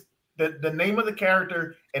they just the name of the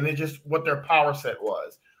character and then just what their power set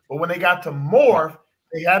was. But when they got to Morph,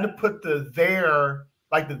 they had to put the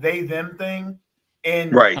they them thing in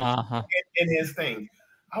in his thing.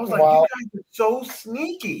 I was like, you guys are so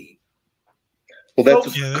sneaky. Well,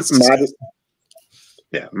 that's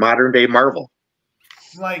modern day Marvel.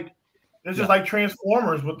 Like it's just like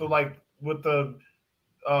Transformers with the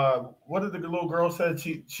what did the little girl said?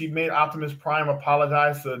 She made Optimus Prime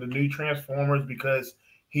apologize to the new Transformers because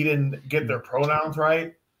he didn't get their pronouns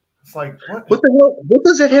right. It's like what the hell? What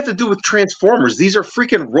does that have to do with Transformers? These are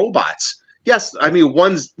freaking robots. Yes, I mean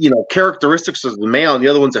one's characteristics of the male and the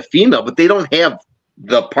other one's a female, but they don't have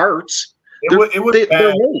the parts. It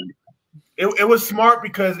was smart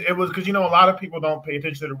because a lot of people don't pay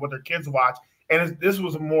attention to what their kids watch, and this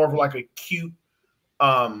was more of like a cute,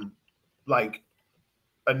 like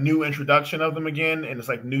a new introduction of them again, and it's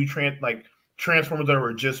like new Transformers that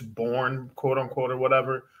were just born, quote unquote, or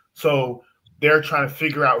whatever. So they're trying to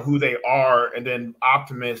figure out who they are, and then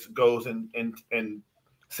Optimus goes and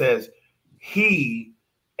says he,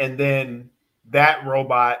 and then that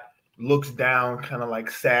robot looks down, kind of like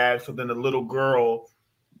sad. So then the little girl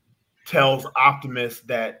tells Optimus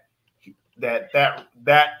that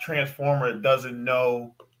Transformer doesn't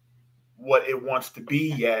know what it wants to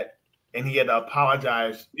be yet, and he had to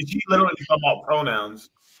apologize. She literally talking about pronouns.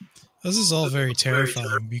 This is all very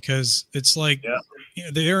terrifying because it's like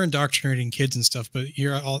they're indoctrinating kids and stuff. But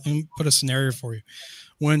I'll put a scenario for you.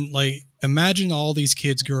 When imagine all these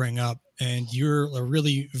kids growing up, and you're a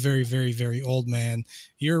really very, very, very old man.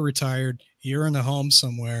 You're retired. You're in a home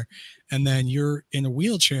somewhere, and then you're in a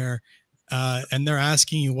wheelchair, and they're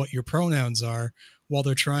asking you what your pronouns are while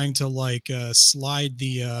they're trying to slide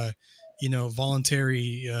the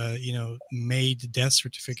voluntary made death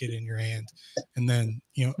certificate in your hand, and then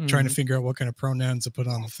trying to figure out what kind of pronouns to put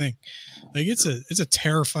on the thing. Like it's a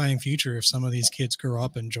terrifying future if some of these kids grow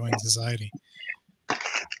up and join society.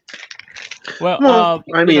 Well,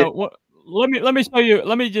 I mean, let me show you.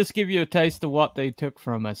 Let me just give you a taste of what they took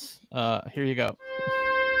from us. Here you go.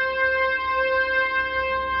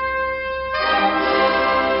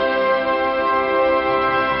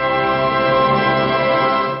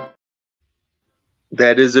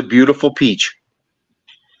 That is a beautiful peach.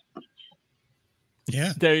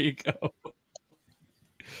 Yeah. There you go.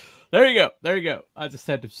 There you go. There you go. I just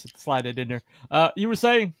had to slide it in there. You were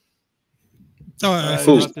saying? Oh, I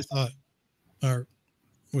thought. Or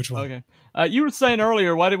which one? Okay. You were saying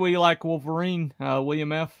earlier, why did we like Wolverine,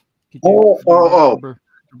 William F? I'm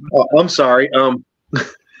sorry.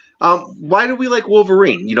 Why do we like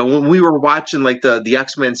Wolverine? When we were watching the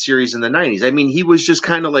X-Men series in the 90s, I mean, he was just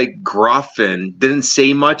kind of gruff and didn't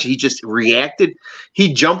say much. He just reacted.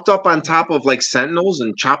 He jumped up on top of Sentinels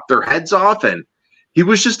and chopped their heads off, and he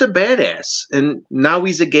was just a badass. And now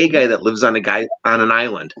he's a gay guy that lives on an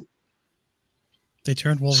island. They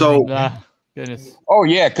turned Wolverine. Goodness. Oh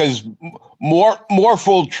yeah, because Morph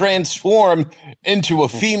will transform into a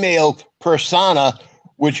female persona,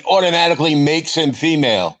 which automatically makes him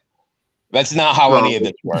female. That's not how any of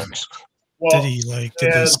this works. Did he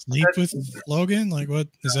did they sleep with Logan? What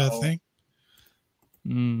is that thing?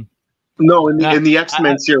 No, in the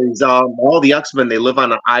X-Men series, all the X-Men, they live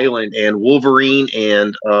on an island, and Wolverine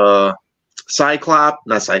and Cyclops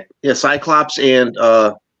and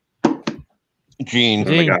Gene.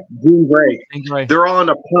 Oh my God. Jean Grey. Jean Grey. They're all in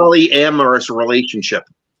a polyamorous relationship.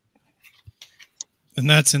 And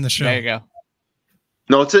that's in the show. There you go.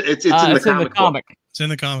 No, it's in the comic book. It's in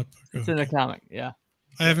the comic book. It's in the comic. Yeah.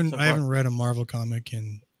 I haven't read a Marvel comic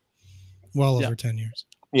in well over 10 years.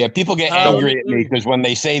 Yeah, people get angry at me because when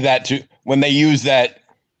they say that when they use that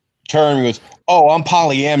term, he goes, "Oh, I'm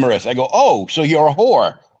polyamorous." I go, "Oh, so you're a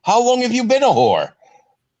whore? How long have you been a whore?"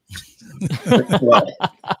 Well,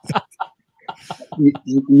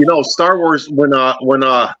 you know, Star Wars when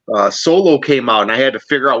Solo came out, and I had to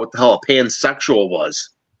figure out what the hell a pansexual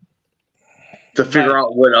was to figure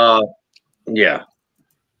out what. Yeah,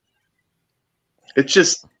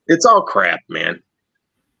 it's all crap, man.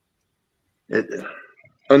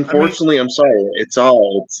 Unfortunately, I'm sorry.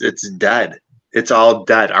 It's dead. It's all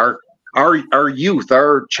dead. Our youth,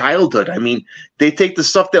 our childhood. I mean, they take the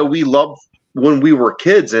stuff that we loved when we were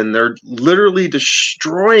kids, and they're literally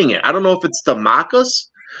destroying it. I don't know if it's to mock us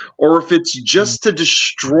or if it's just to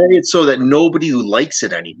destroy it so that nobody likes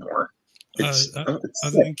it anymore. I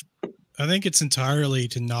think it's entirely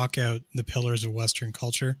to knock out the pillars of Western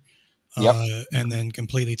culture, and then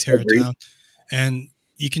completely tear it down. And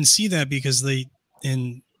you can see that because they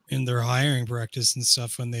in their hiring practice and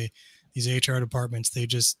stuff, when these HR departments, they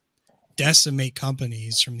just decimate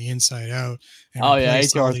companies from the inside out and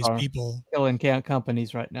replace all these people killing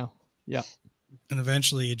companies right now. Yeah. And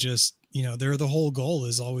eventually it just, the whole goal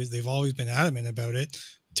is they've always been adamant about it,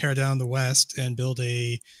 tear down the West and build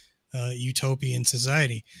a utopian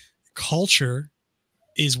society. Culture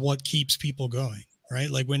is what keeps people going,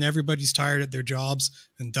 right? Like when everybody's tired at their jobs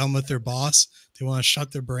and done with their boss, they want to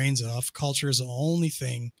shut their brains off. Culture is the only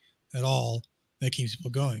thing at all that keeps people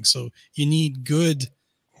going. So you need good,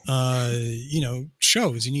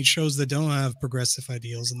 shows. You need shows that don't have progressive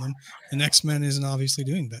ideals in them. And X-Men isn't obviously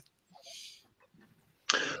doing that.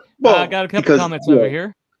 Well, I got a couple comments over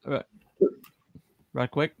here. Right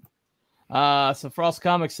quick. So Frost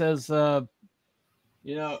Comics says, I'm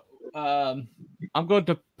going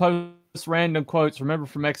to post random quotes. Remember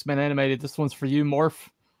from X-Men Animated, this one's for you, Morph.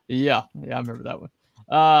 Yeah, I remember that one.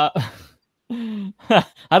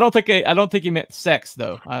 I don't think he meant sex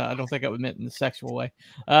though. I don't think it was meant in the sexual way.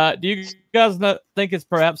 Do you guys think it's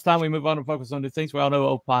perhaps time we move on and focus on new things? We all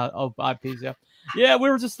know IPs. Yeah. We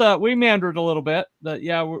were just we meandered a little bit, but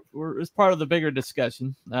yeah, we're it's part of the bigger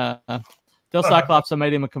discussion. Tell Cyclops I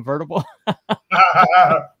made him a convertible.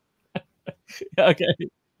 Okay.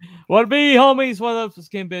 What be homies? What up,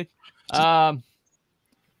 Skin Bitch?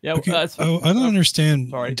 Yeah. Okay. I don't understand.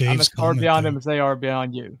 Sorry, Dave's I'm as far beyond comment him as they are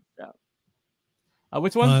beyond you. Yeah.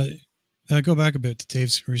 Which one? Go back a bit to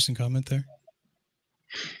Dave's recent comment there.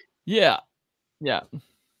 Yeah. What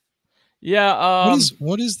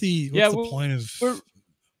is the point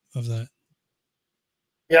of that?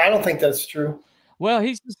 Yeah, I don't think that's true. Well,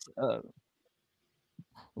 he's just I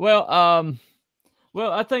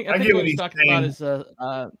think what he's talking about is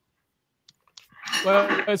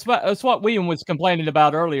it's what William was complaining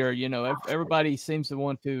about earlier. Everybody seems to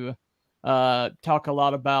want to talk a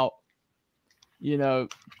lot about the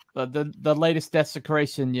latest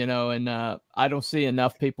desecration, and I don't see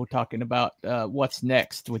enough people talking about what's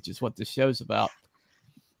next, which is what this show's about.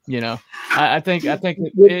 I think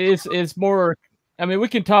it's more. I mean, we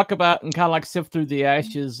can talk about and kind of like sift through the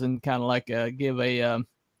ashes and kind of like give a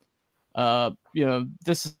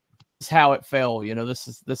this is how it fell.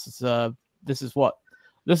 This is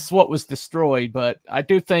what was destroyed. But I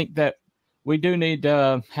do think that we do need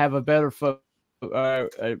to have a better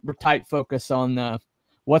tight focus on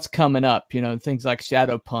what's coming up. Things like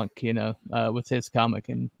Shadow Punk. With his comic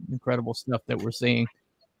and incredible stuff that we're seeing,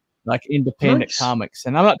 like independent comics.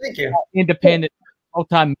 And I'm not independent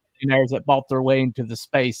multi-millionaires that bought their way into the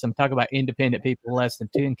space. I'm talking about independent people, less than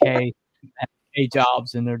 10K,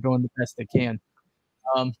 jobs, and they're doing the best they can.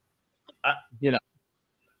 I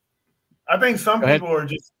think some people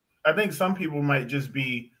some people might just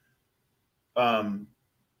be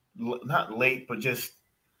not late, but just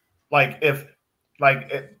I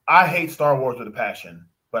hate Star Wars with a passion,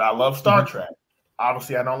 but I love Star Trek.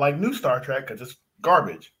 Obviously, I don't like new Star Trek because it's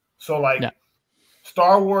garbage. So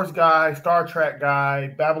Star Wars guy, Star Trek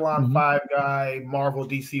guy, Babylon 5 guy, Marvel,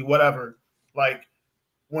 DC, whatever.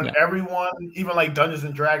 When everyone, even Dungeons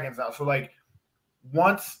and Dragons out. So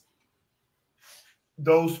once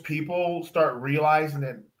those people start realizing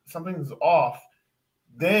that something's off,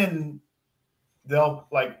 then they'll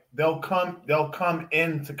come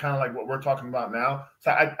into kind of like what we're talking about now.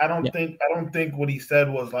 So I don't think what he said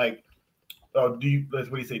was that's what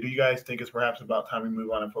he said. Do you guys think it's perhaps about time we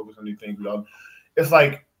move on and focus on new things? It's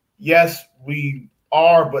yes, we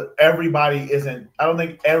are, but everybody isn't. I don't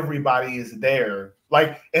think everybody is there.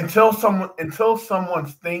 Like until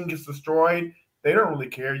someone's thing gets destroyed, they don't really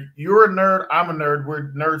care. You're a nerd. I'm a nerd.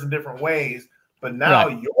 We're nerds in different ways. But now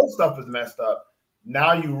your stuff is messed up.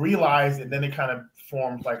 Now you realize, and then it kind of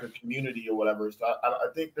forms like a community or whatever. So I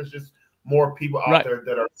think there's just more people out there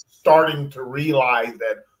that are starting to realize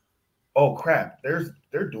that, oh crap, they're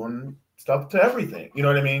doing stuff to everything. You know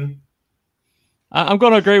what I mean? I'm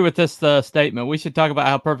going to agree with this statement. We should talk about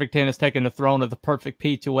how Perfect 10 has taken the throne of the Perfect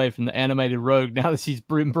Peach away from the animated Rogue now that she's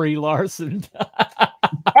Brie Larson.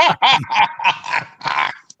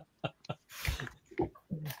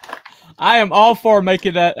 I am all for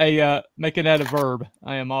making that a verb.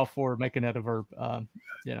 I am all for making that a verb.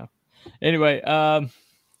 You know. Anyway,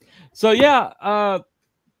 so yeah,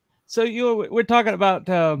 so we're talking about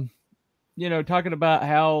talking about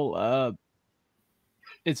how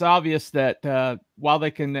it's obvious that while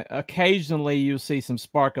they can occasionally you'll see some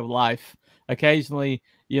spark of life, occasionally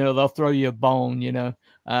they'll throw you a bone.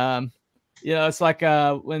 It's like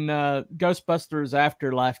when Ghostbusters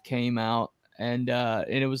Afterlife came out, and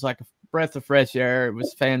it was like a breath of fresh air. It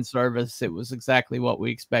was fan service. It was exactly what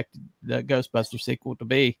we expected the Ghostbusters sequel to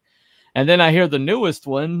be. And then I hear the newest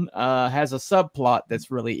one has a subplot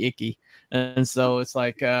that's really icky, and so it's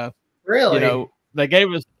like really, they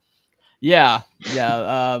gave us. Yeah.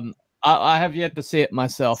 I have yet to see it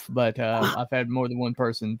myself, but I've had more than one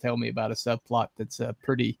person tell me about a subplot that's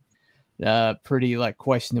pretty like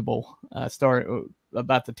questionable story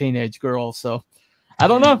about the teenage girl. So I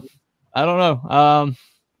don't know.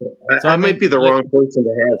 So I might be the wrong person to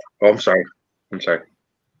have. Oh, I'm sorry.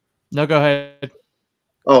 No, go ahead.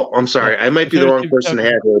 Oh, I'm sorry. I might be the wrong person to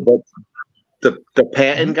have here, but the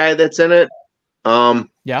Patton guy that's in it,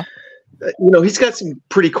 yeah. He's got some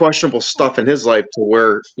pretty questionable stuff in his life to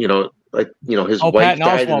where, his wife Patton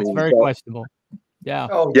died. Oswalt's very questionable. Yeah.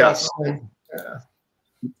 Oh, yes. Yeah.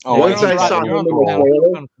 Once I saw him in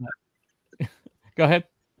the trailer. Go ahead.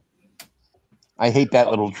 I hate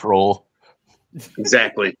that little troll.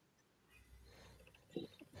 Exactly.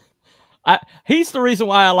 He's the reason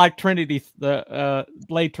why I like Trinity, the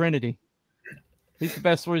Blade Trinity. He's the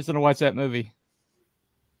best reason to watch that movie.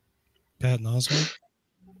 Patton Oswalt.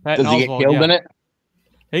 Does he get killed in it?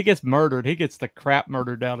 He gets murdered. He gets the crap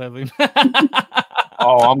murdered out of him.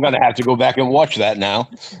 Oh, I'm going to have to go back and watch that now.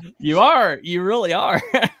 You are. You really are.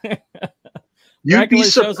 You'd be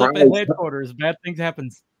shows up surprised. at headquarters. Bad things happen.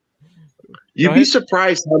 You'd be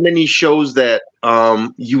surprised how many shows that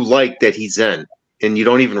you like that he's in, and you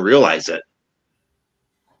don't even realize it.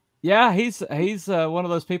 Yeah, he's one of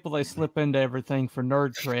those people they slip into everything for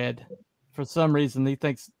nerd cred. For some reason, he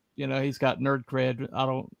thinks he's got nerd cred.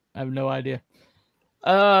 I have no idea.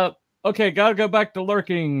 Okay, gotta go back to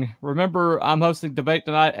lurking. Remember, I'm hosting debate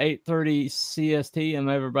tonight, 8:30 CST. I'm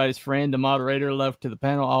everybody's friend, the moderator. Love to the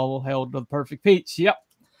panel. All hail to the Perfect Peach. Yep.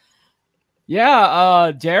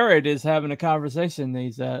 Yeah, Jared is having a conversation.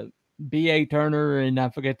 He's B.A. Turner, and I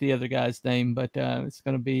forget the other guy's name, but it's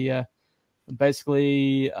going to be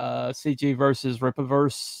basically CG versus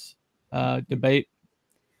Rippaverse debate.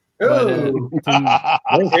 Ooh.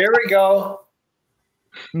 Here we go.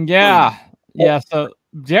 Yeah. So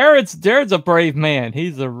Jared's a brave man.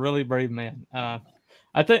 He's a really brave man.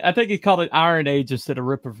 I think he called it Iron Age instead of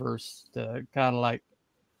Rippaverse to kind of like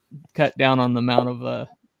cut down on the amount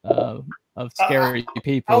of scary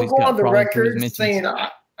people. I'll go on the record saying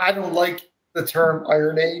I don't like the term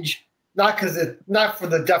Iron Age, not because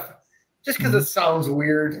just because it sounds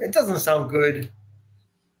weird. It doesn't sound good.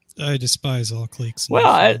 I despise all cliques.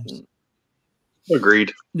 Well,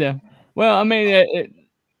 agreed. Yeah. Well, I mean,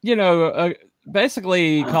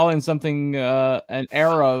 basically calling something an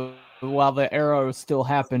arrow while the arrow is still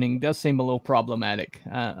happening does seem a little problematic,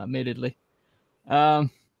 admittedly. But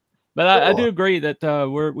I do agree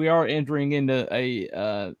that we are entering into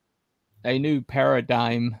a new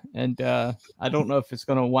paradigm, and I don't know if it's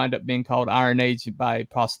going to wind up being called Iron Age by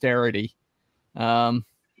posterity.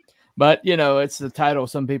 But it's the title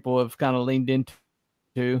some people have kind of leaned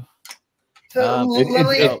into. So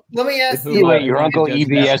let me ask you. Your uncle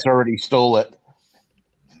EVS already stole it.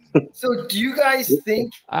 So do you guys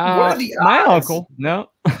think what are the my odds? uncle? No.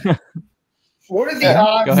 What are the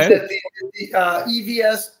odds that the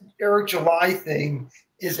EVS Eric July thing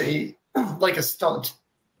is like a stunt?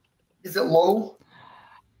 Is it low?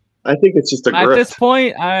 I think it's just a grift.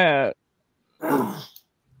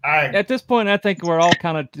 At this point, I think we're all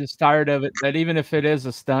kind of just tired of it. That even if it is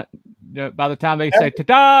a stunt, by the time they say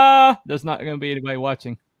 "ta-da," there's not going to be anybody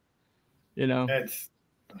watching. It's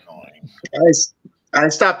annoying. I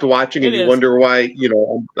stopped watching, and you wonder why.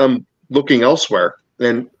 I'm looking elsewhere,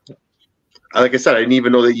 and like I said, I didn't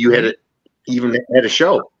even know that you had a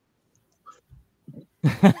show.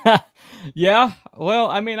 Yeah,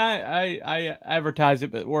 well, I mean, I advertise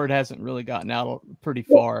it, but word hasn't really gotten out pretty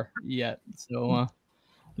far yet. So,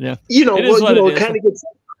 yeah, it kind of gets.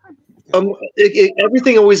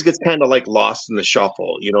 Everything always gets kind of like lost in the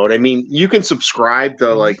shuffle. You know what I mean? You can subscribe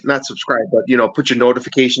to not subscribe, but put your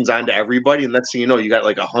notifications on to everybody, and next thing you know, you got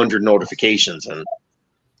like 100 notifications, and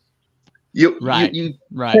you tend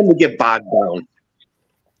to get bogged down.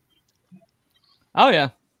 Oh yeah.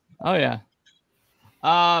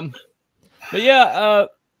 But yeah,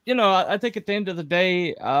 I think at the end of the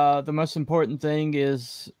day, the most important thing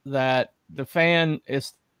is that the fan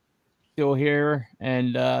is still here,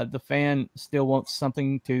 and the fan still wants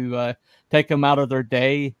something to take them out of their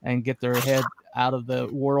day and get their head out of the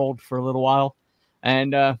world for a little while,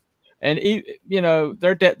 and they're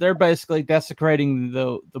basically desecrating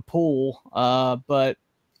the pool, but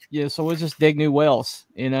so we'll just dig new wells,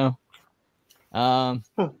 because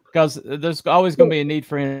there's always going to be a need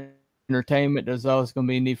for entertainment. There's always going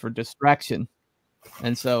to be a need for distraction,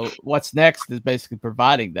 and so what's next is basically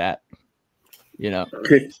providing that. Can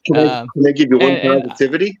I give you one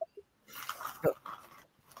positivity?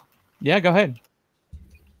 Yeah, go ahead.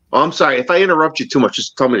 Oh, I'm sorry if I interrupt you too much.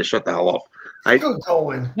 Just tell me to shut the hell up.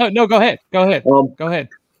 No, go ahead. Go ahead. Go ahead.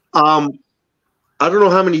 I don't know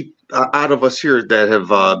how many out of us here that have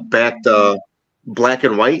backed Black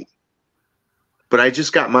and White, but I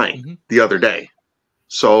just got mine the other day.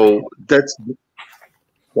 So that's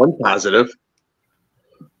one positive.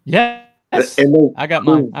 Yeah. And I got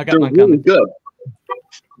mine. I got mine really coming. good.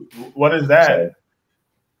 What is that?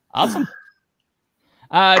 Awesome.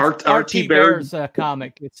 RT Bear's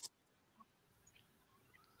comic.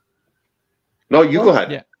 No, you go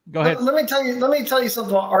ahead. Yeah, go ahead. Let me tell you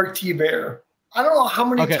something about RT Bear. I don't know how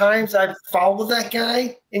many times I've followed that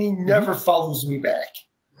guy, and he never follows me back.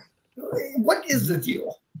 What is the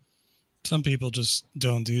deal? Some people just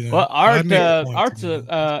don't do that. Well, Art's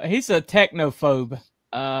he's a technophobe.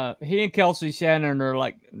 He and Kelsey Shannon are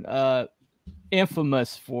like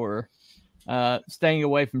infamous for staying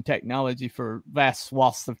away from technology for vast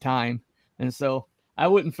swaths of time, and so I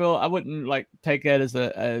wouldn't like take that as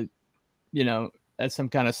as some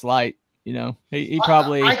kind of slight. He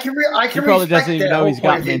probably doesn't even know he's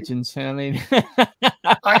got mentions. I mean,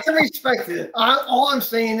 I can respect it. All I'm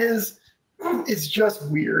saying is, it's just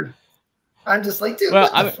weird. I'm just like, dude,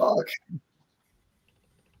 what the fuck?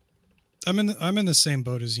 I'm in the same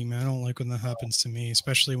boat as you, man. I don't like when that happens to me,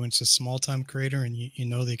 especially when it's a small time creator and you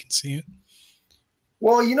know they can see it.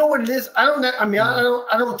 Well, you know what it is. I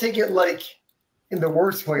don't take it like in the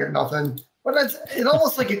worst way or nothing, but it's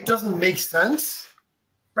almost like it doesn't make sense,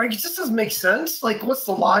 right? It just doesn't make sense. Like, what's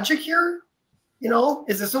the logic here?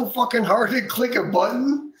 Is it so fucking hard to click a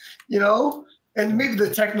button? And maybe the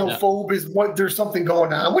technophobe is what there's something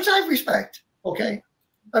going on, which I respect. Okay,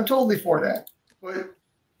 I'm totally for that, but.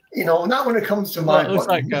 Not when it comes to my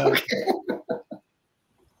button.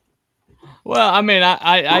 Well, I mean,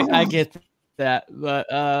 I get that,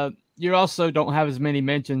 but you also don't have as many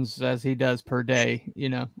mentions as he does per day.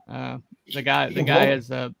 The guy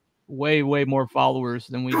has way more followers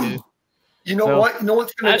than we do. You know what? You know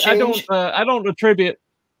what's going to change? I don't attribute.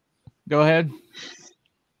 Go ahead.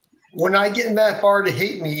 When I get Matt Barr to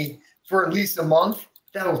hate me for at least a month,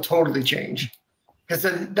 that'll totally change. Because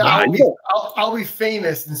then I'll be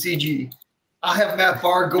famous in CG. I'll have Matt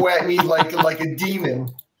Barr go at me like a demon.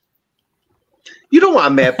 You don't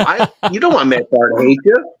want Matt. You don't want Matt Barr to hate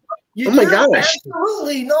you. Oh my gosh!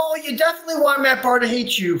 Absolutely, no. You definitely want Matt Barr to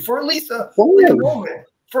hate you for at least a moment.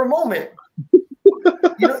 For a moment.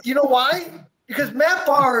 You know why? Because Matt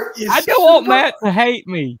Barr is. I don't want Matt to hate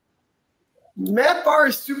me. Matt Barr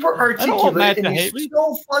is super articulate and he's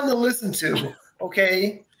so fun to listen to.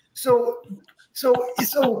 Okay, so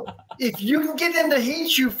if you can get him to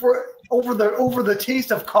hate you for over the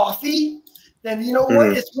taste of coffee, then you know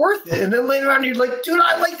what? It's worth it. And then later on, you're like, dude,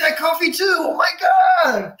 I like that coffee too. Oh my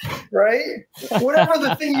God. Right? Whatever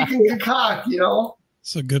the thing you can concoct,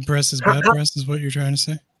 So good press is bad press is what you're trying to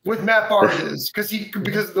say? With Matt Barr is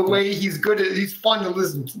because of the way he's good at he's fun to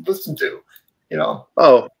listen to,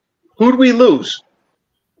 Oh, who'd we lose?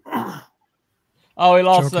 Oh, he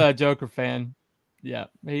lost a Joker fan. Yeah,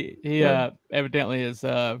 he evidently his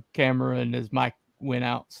camera and his mic went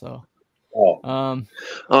out. So,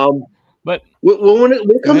 but when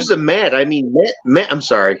it comes to Matt, I mean Matt. I'm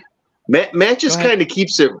sorry, Matt just kind of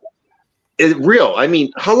keeps it real. I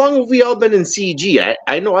mean, how long have we all been in CG?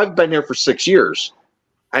 I know I've been here for 6 years.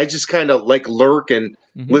 I just kind of like lurk and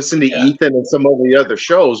listen to Ethan and some of the other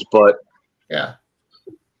shows, but yeah.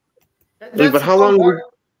 But how long?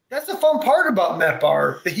 That's the fun part about Matt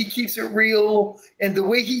Barr, that he keeps it real, and the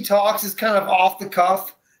way he talks is kind of off the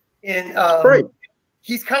cuff, and Right.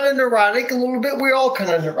 he's kind of neurotic a little bit. We're all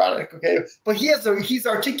kind of neurotic, okay? But he's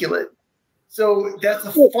articulate, so that's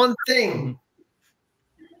a fun thing.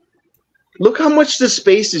 Look how much the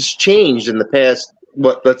space has changed in the past,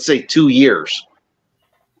 let's say 2 years.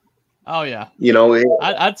 Oh yeah. You know,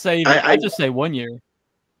 I'd say I'd just say 1 year.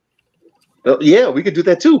 Yeah, we could do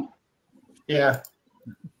that too. Yeah.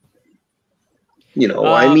 You know,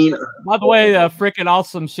 I mean, by the way, a freaking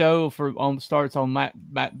awesome show starts on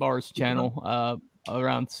Matt Barr's channel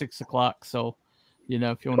around 6 o'clock. So, you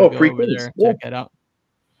know, if you want to go over there, check it out.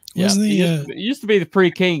 Yeah, it used to be the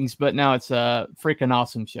Pre-Kings, but now it's a freaking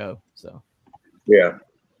awesome show. So, yeah,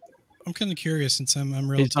 I'm kind of curious since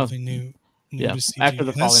I'm relatively new to CG. After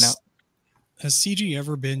the falling out, has CG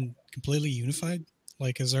ever been completely unified?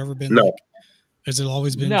 Like, has there ever been? No. Like, has it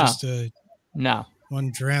always been just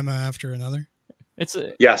one drama after another?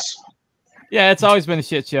 Yes. Yeah, it's always been a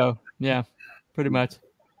shit show. Yeah, pretty much.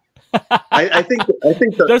 I think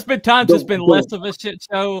there's been times it's been less of a shit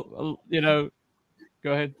show. You know,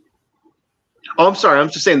 go ahead. Oh, I'm sorry. I'm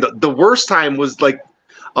just saying the worst time was like,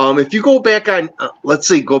 if you go back on, let's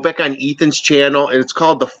say, go back on Ethan's channel, and it's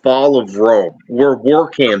called The Fall of Rome, where War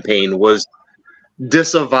Campaign was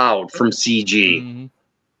disavowed from CG. Mm-hmm.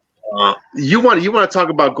 You want to talk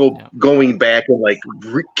about going back and like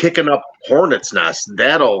kicking up hornets' nest?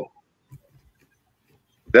 That'll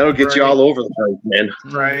get you all over the place, man.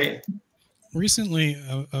 Right. Recently,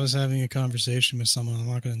 I was having a conversation with someone. I'm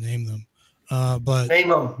not going to name them, but name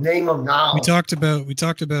them now. We talked about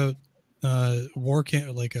war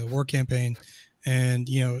campaign, and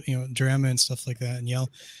you know drama and stuff like that,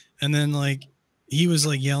 and then like he was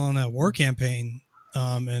like yelling at War Campaign,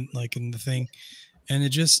 and like in the thing, and it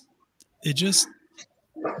just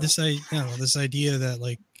this idea that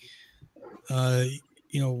like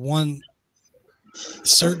one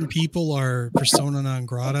certain people are persona non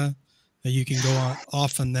grata, that you can go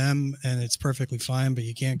off on them and it's perfectly fine, but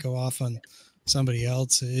you can't go off on somebody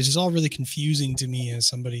else. It's just all really confusing to me as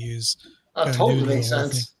somebody who's totally makes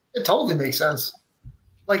sense. It totally makes sense.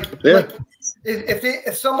 Like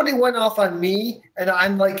if somebody went off on me and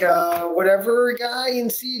I'm like a whatever guy in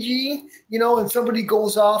CG, you know, and somebody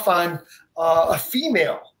goes off on a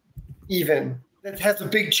female even that has a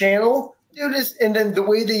big channel, dude, and then the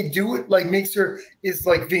way they do it like makes her is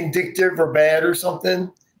like vindictive or bad or something.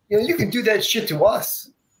 You know, you can do that shit to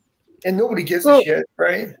us, and nobody gives a shit,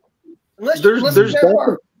 right? Unless there's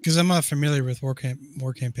because I'm not familiar with War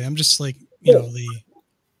Campaign. I'm just like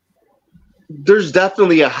there's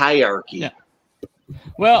definitely a hierarchy. Yeah.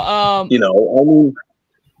 Well, you know, I mean,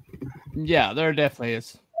 yeah, there definitely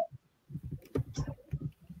is.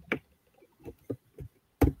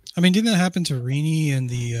 I mean, didn't that happen to Rini and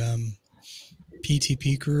the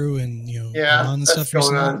PTP crew and and stuff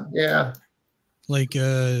going on? Yeah. Like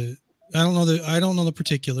I don't know the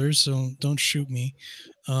particulars, so don't shoot me.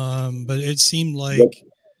 But it seemed like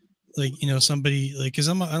somebody like because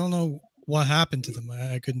I don't know what happened to them.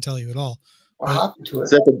 I couldn't tell you at all. What happened to it? Is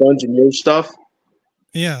that the Dungeoneer stuff?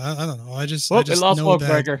 Yeah, I don't know. I just know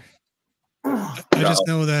that. I just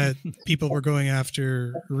know that people were going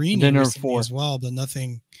after Rini recently as well, but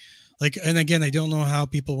nothing. Like, and again, I don't know how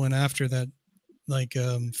people went after that, like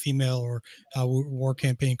female, or how War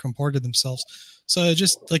Campaign comported themselves. So it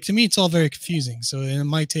just like to me, it's all very confusing. So it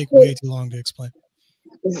might take way too long to explain.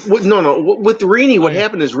 No. With Rini, what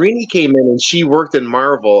happened is Rini came in and she worked in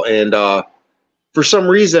Marvel, and for some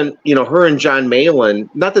reason, you know, her and John Malin,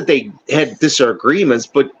 not that they had disagreements,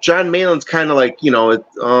 but John Malin's kind of like, he felt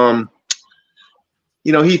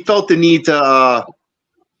the need to,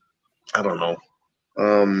 I don't know,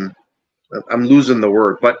 I'm losing the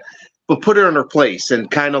word, but put her in her place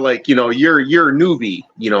and kind of like, you're a newbie,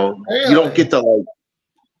 you don't get to like,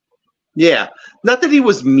 yeah. Not that he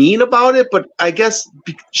was mean about it, but I guess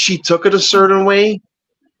she took it a certain way.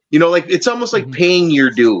 Like it's almost like paying your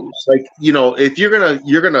dues. Like, if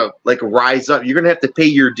you're gonna like rise up, you're gonna have to pay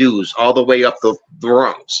your dues all the way up the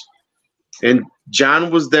rungs. And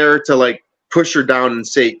John was there to like push her down and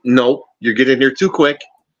say, "No, you're getting here too quick.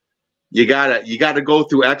 You gotta go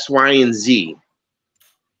through X, Y, and Z."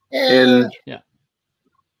 And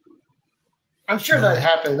I'm sure that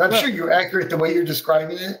happened. I'm sure you're accurate the way you're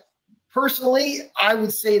describing it. Personally, I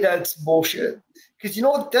would say that's bullshit. Because you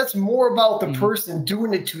know what? That's more about the person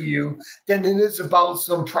doing it to you than it is about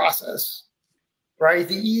some process, right?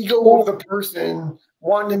 The ego of the person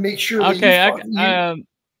wanting to make sure. Okay,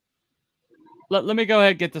 let me go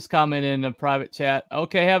ahead and get this comment in a private chat.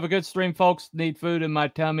 Okay, have a good stream, folks. Need food in my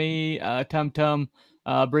tummy, tum.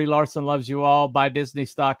 Brie Larson loves you all. Buy Disney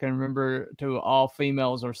stock and remember to all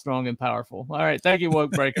females are strong and powerful. All right. Thank you,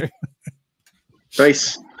 Woke Breaker.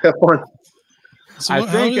 Nice. Have fun. So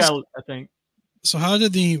I think. So how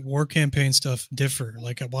did the war campaign stuff differ?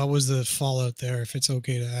 Like, what was the fallout there, if it's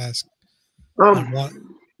okay to ask? Like what?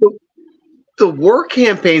 The war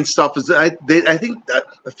campaign stuff is, I think that,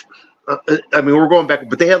 I mean, we're going back,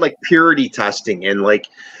 but they had like purity testing and like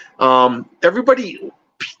everybody,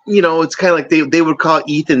 you know, it's kind of like they would call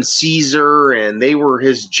Ethan Caesar and they were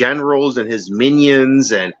his generals and his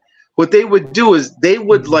minions. And what they would do is they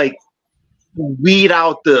would like weed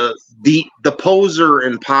out the poser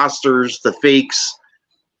imposters, the fakes,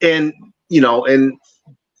 and you know, and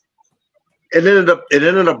it ended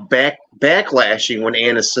up backlashing when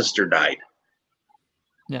Anna's sister died.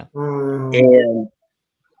 Yeah. And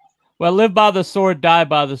well, live by the sword, die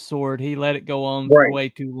by the sword. He let it go on for way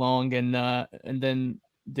too long, and then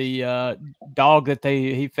the dog that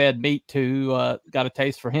he fed meat to got a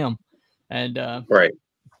taste for him, and right.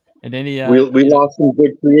 And then he we lost some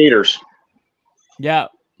good creators. Yeah.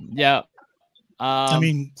 I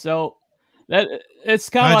mean, so that it's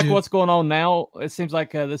kind of like what's going on now. It seems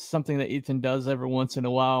like this is something that Ethan does every once in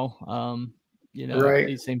a while. You know,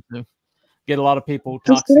 he seems to get a lot of people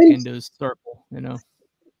toxic into his circle. You know.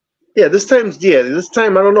 Yeah, this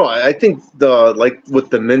time I don't know. I think like with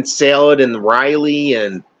the mint salad and Riley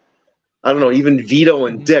and I don't know, even Vito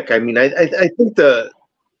and Dick. I mean, I think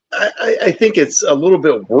I think it's a little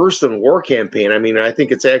bit worse than War Campaign. I mean, I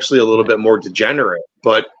think it's actually a little bit more degenerate,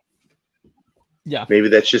 but yeah, maybe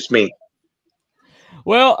that's just me.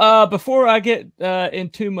 Well, before I get in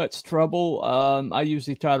too much trouble, I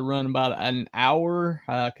usually try to run about an hour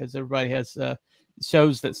because everybody has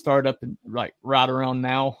shows that start up right around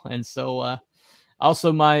now, and so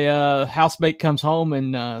also my housemate comes home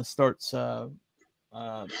and starts.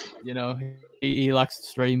 You know, he likes to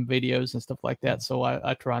stream videos and stuff like that, so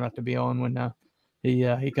I try not to be on when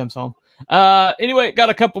he comes home. Anyway, got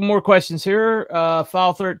a couple more questions here.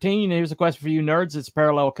 File 13. Here's a question for you nerds. Is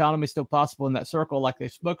parallel economy still possible in that circle like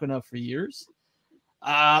they've spoken of for years?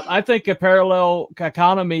 I think a parallel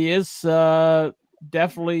economy is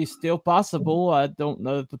definitely still possible. I don't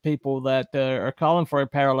know that the people that are calling for a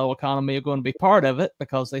parallel economy are going to be part of it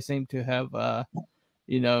because they seem to have,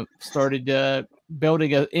 you know, started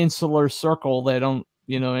building an insular circle. They don't,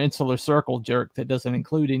 you know, insular circle jerk that doesn't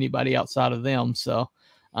include anybody outside of them. So,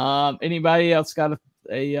 anybody else got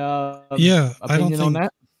a opinion on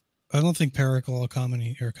that? I don't think parallel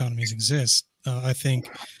economies exist. I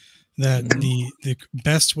think that the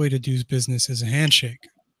best way to do business is a handshake,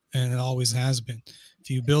 and it always has been. If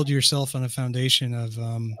you build yourself on a foundation of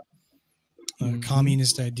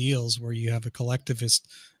communist ideals where you have a collectivist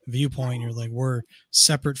viewpoint, you're like, we're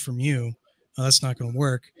separate from you, that's not going to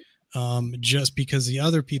work. Just because the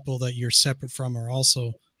other people that you're separate from are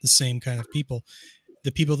also the same kind of people.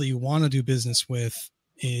 The people that you want to do business with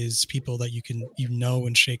is people that you can,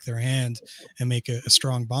 and shake their hand and make a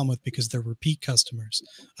strong bond with because they're repeat customers.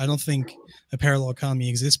 I don't think a parallel economy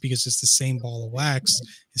exists because it's the same ball of wax.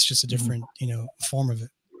 It's just a different, form of it.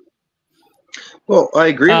 Well, I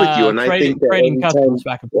agree with you, and I think that trading customers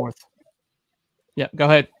back and forth. Yeah, go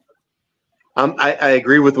ahead. I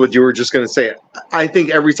agree with what you were just going to say. I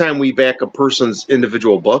think every time we back a person's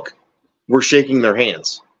individual book, we're shaking their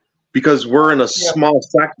hands because we're in a small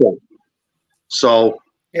sector. So,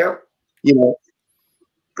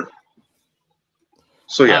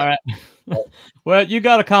 So, yeah. All right. Well, you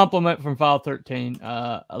got a compliment from File 13.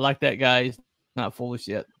 I like that guy. He's not foolish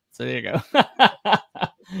yet. So there you go. I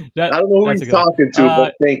don't know who he's talking to,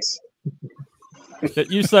 but thanks.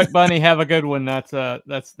 You suck, Bunny. Have a good one. That's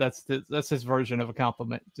his version of a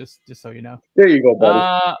compliment. Just so you know. There you go, buddy.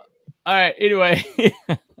 All right. Anyway,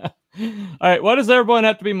 all right. Why does everyone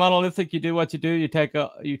have to be monolithic? You do what you do. You take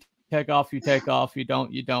off. You take off. You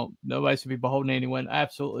don't. You don't. Nobody should be beholden to anyone. I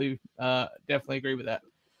absolutely, definitely agree with that.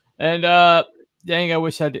 And dang, I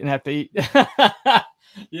wish I didn't have to eat.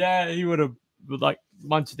 Yeah, he would have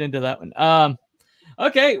munched into that one.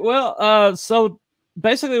 Okay. Well, so.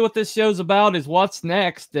 Basically, what this show's about is what's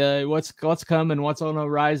next, what's coming, what's on the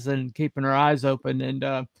horizon, keeping our eyes open. And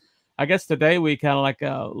I guess today we kind of like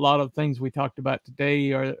a lot of things we talked about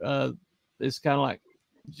today are is kind of like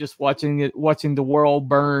just watching the world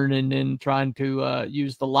burn and then trying to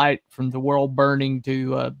use the light from the world burning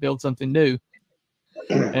to build something new.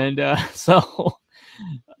 And but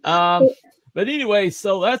anyway,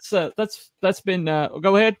 so that's been.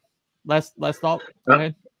 Go ahead. Last thought. Go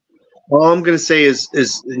ahead. All I'm going to say is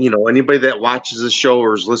anybody that watches this show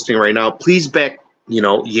or is listening right now, please back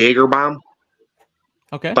Jaeger Bomb.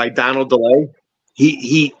 Okay. By Donald DeLay.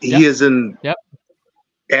 He is in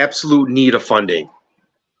absolute need of funding.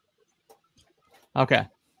 Okay.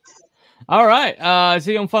 All right. Is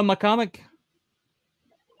he gonna fund my comic?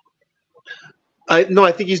 No,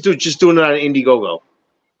 I think he's just doing it on Indiegogo.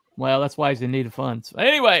 Well, that's why he's in need of funds.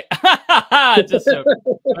 Anyway, just joking.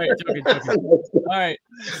 All right, joking. All right.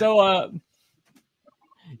 So,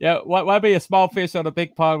 yeah, why be a small fish on a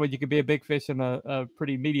big pond when you could be a big fish in a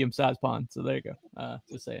pretty medium-sized pond? So there you go.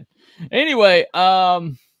 Just saying. Anyway,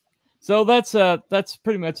 so that's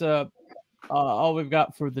pretty much all we've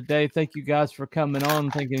got for the day. Thank you guys for coming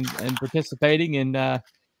on, thinking and participating, and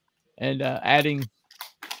adding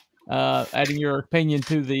your opinion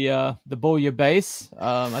to the bouilla base.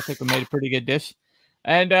 I think we made a pretty good dish.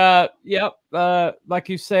 And like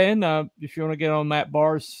you're saying, if you want to get on Matt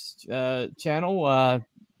Barr's channel,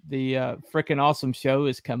 the freaking awesome show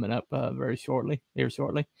is coming up very shortly.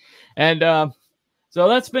 And so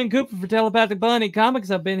that's been Cooper for Telepathic Bunny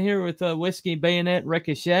Comics. I've been here with Whiskey Bayonet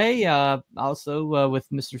Ricochet, also with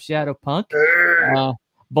Mr. Shadow Punk.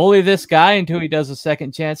 Bully this guy until he does a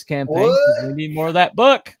second chance campaign. We need more of that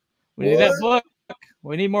book. We need that book.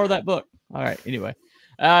 We need more of that book. All right. Anyway,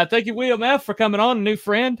 thank you, William F., for coming on, a new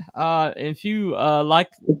friend. If you like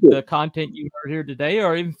the content you heard here today,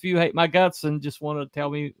 or even if you hate my guts and just want to tell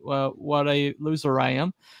me what a loser I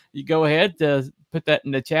am, you go ahead, put that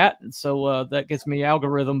in the chat. And so that gets me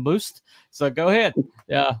algorithm boost. So go ahead.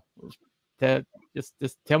 Yeah.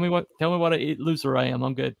 Just tell me what a loser I am.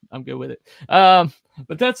 I'm good with it.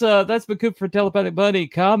 But that's been Cooper for Telepathic Bunny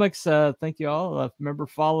Comics. Thank you all. Remember,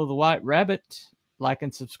 follow the White Rabbit, like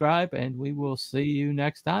and subscribe, and we will see you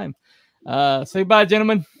next time. Say bye,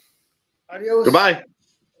 gentlemen. Adios. Goodbye.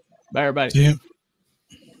 Bye, everybody. See you.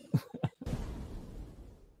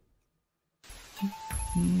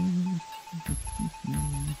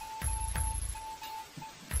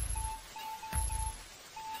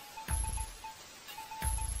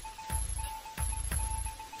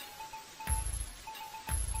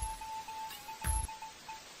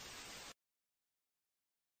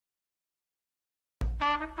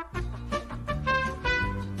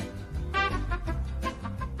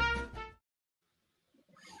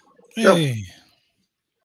 Hey.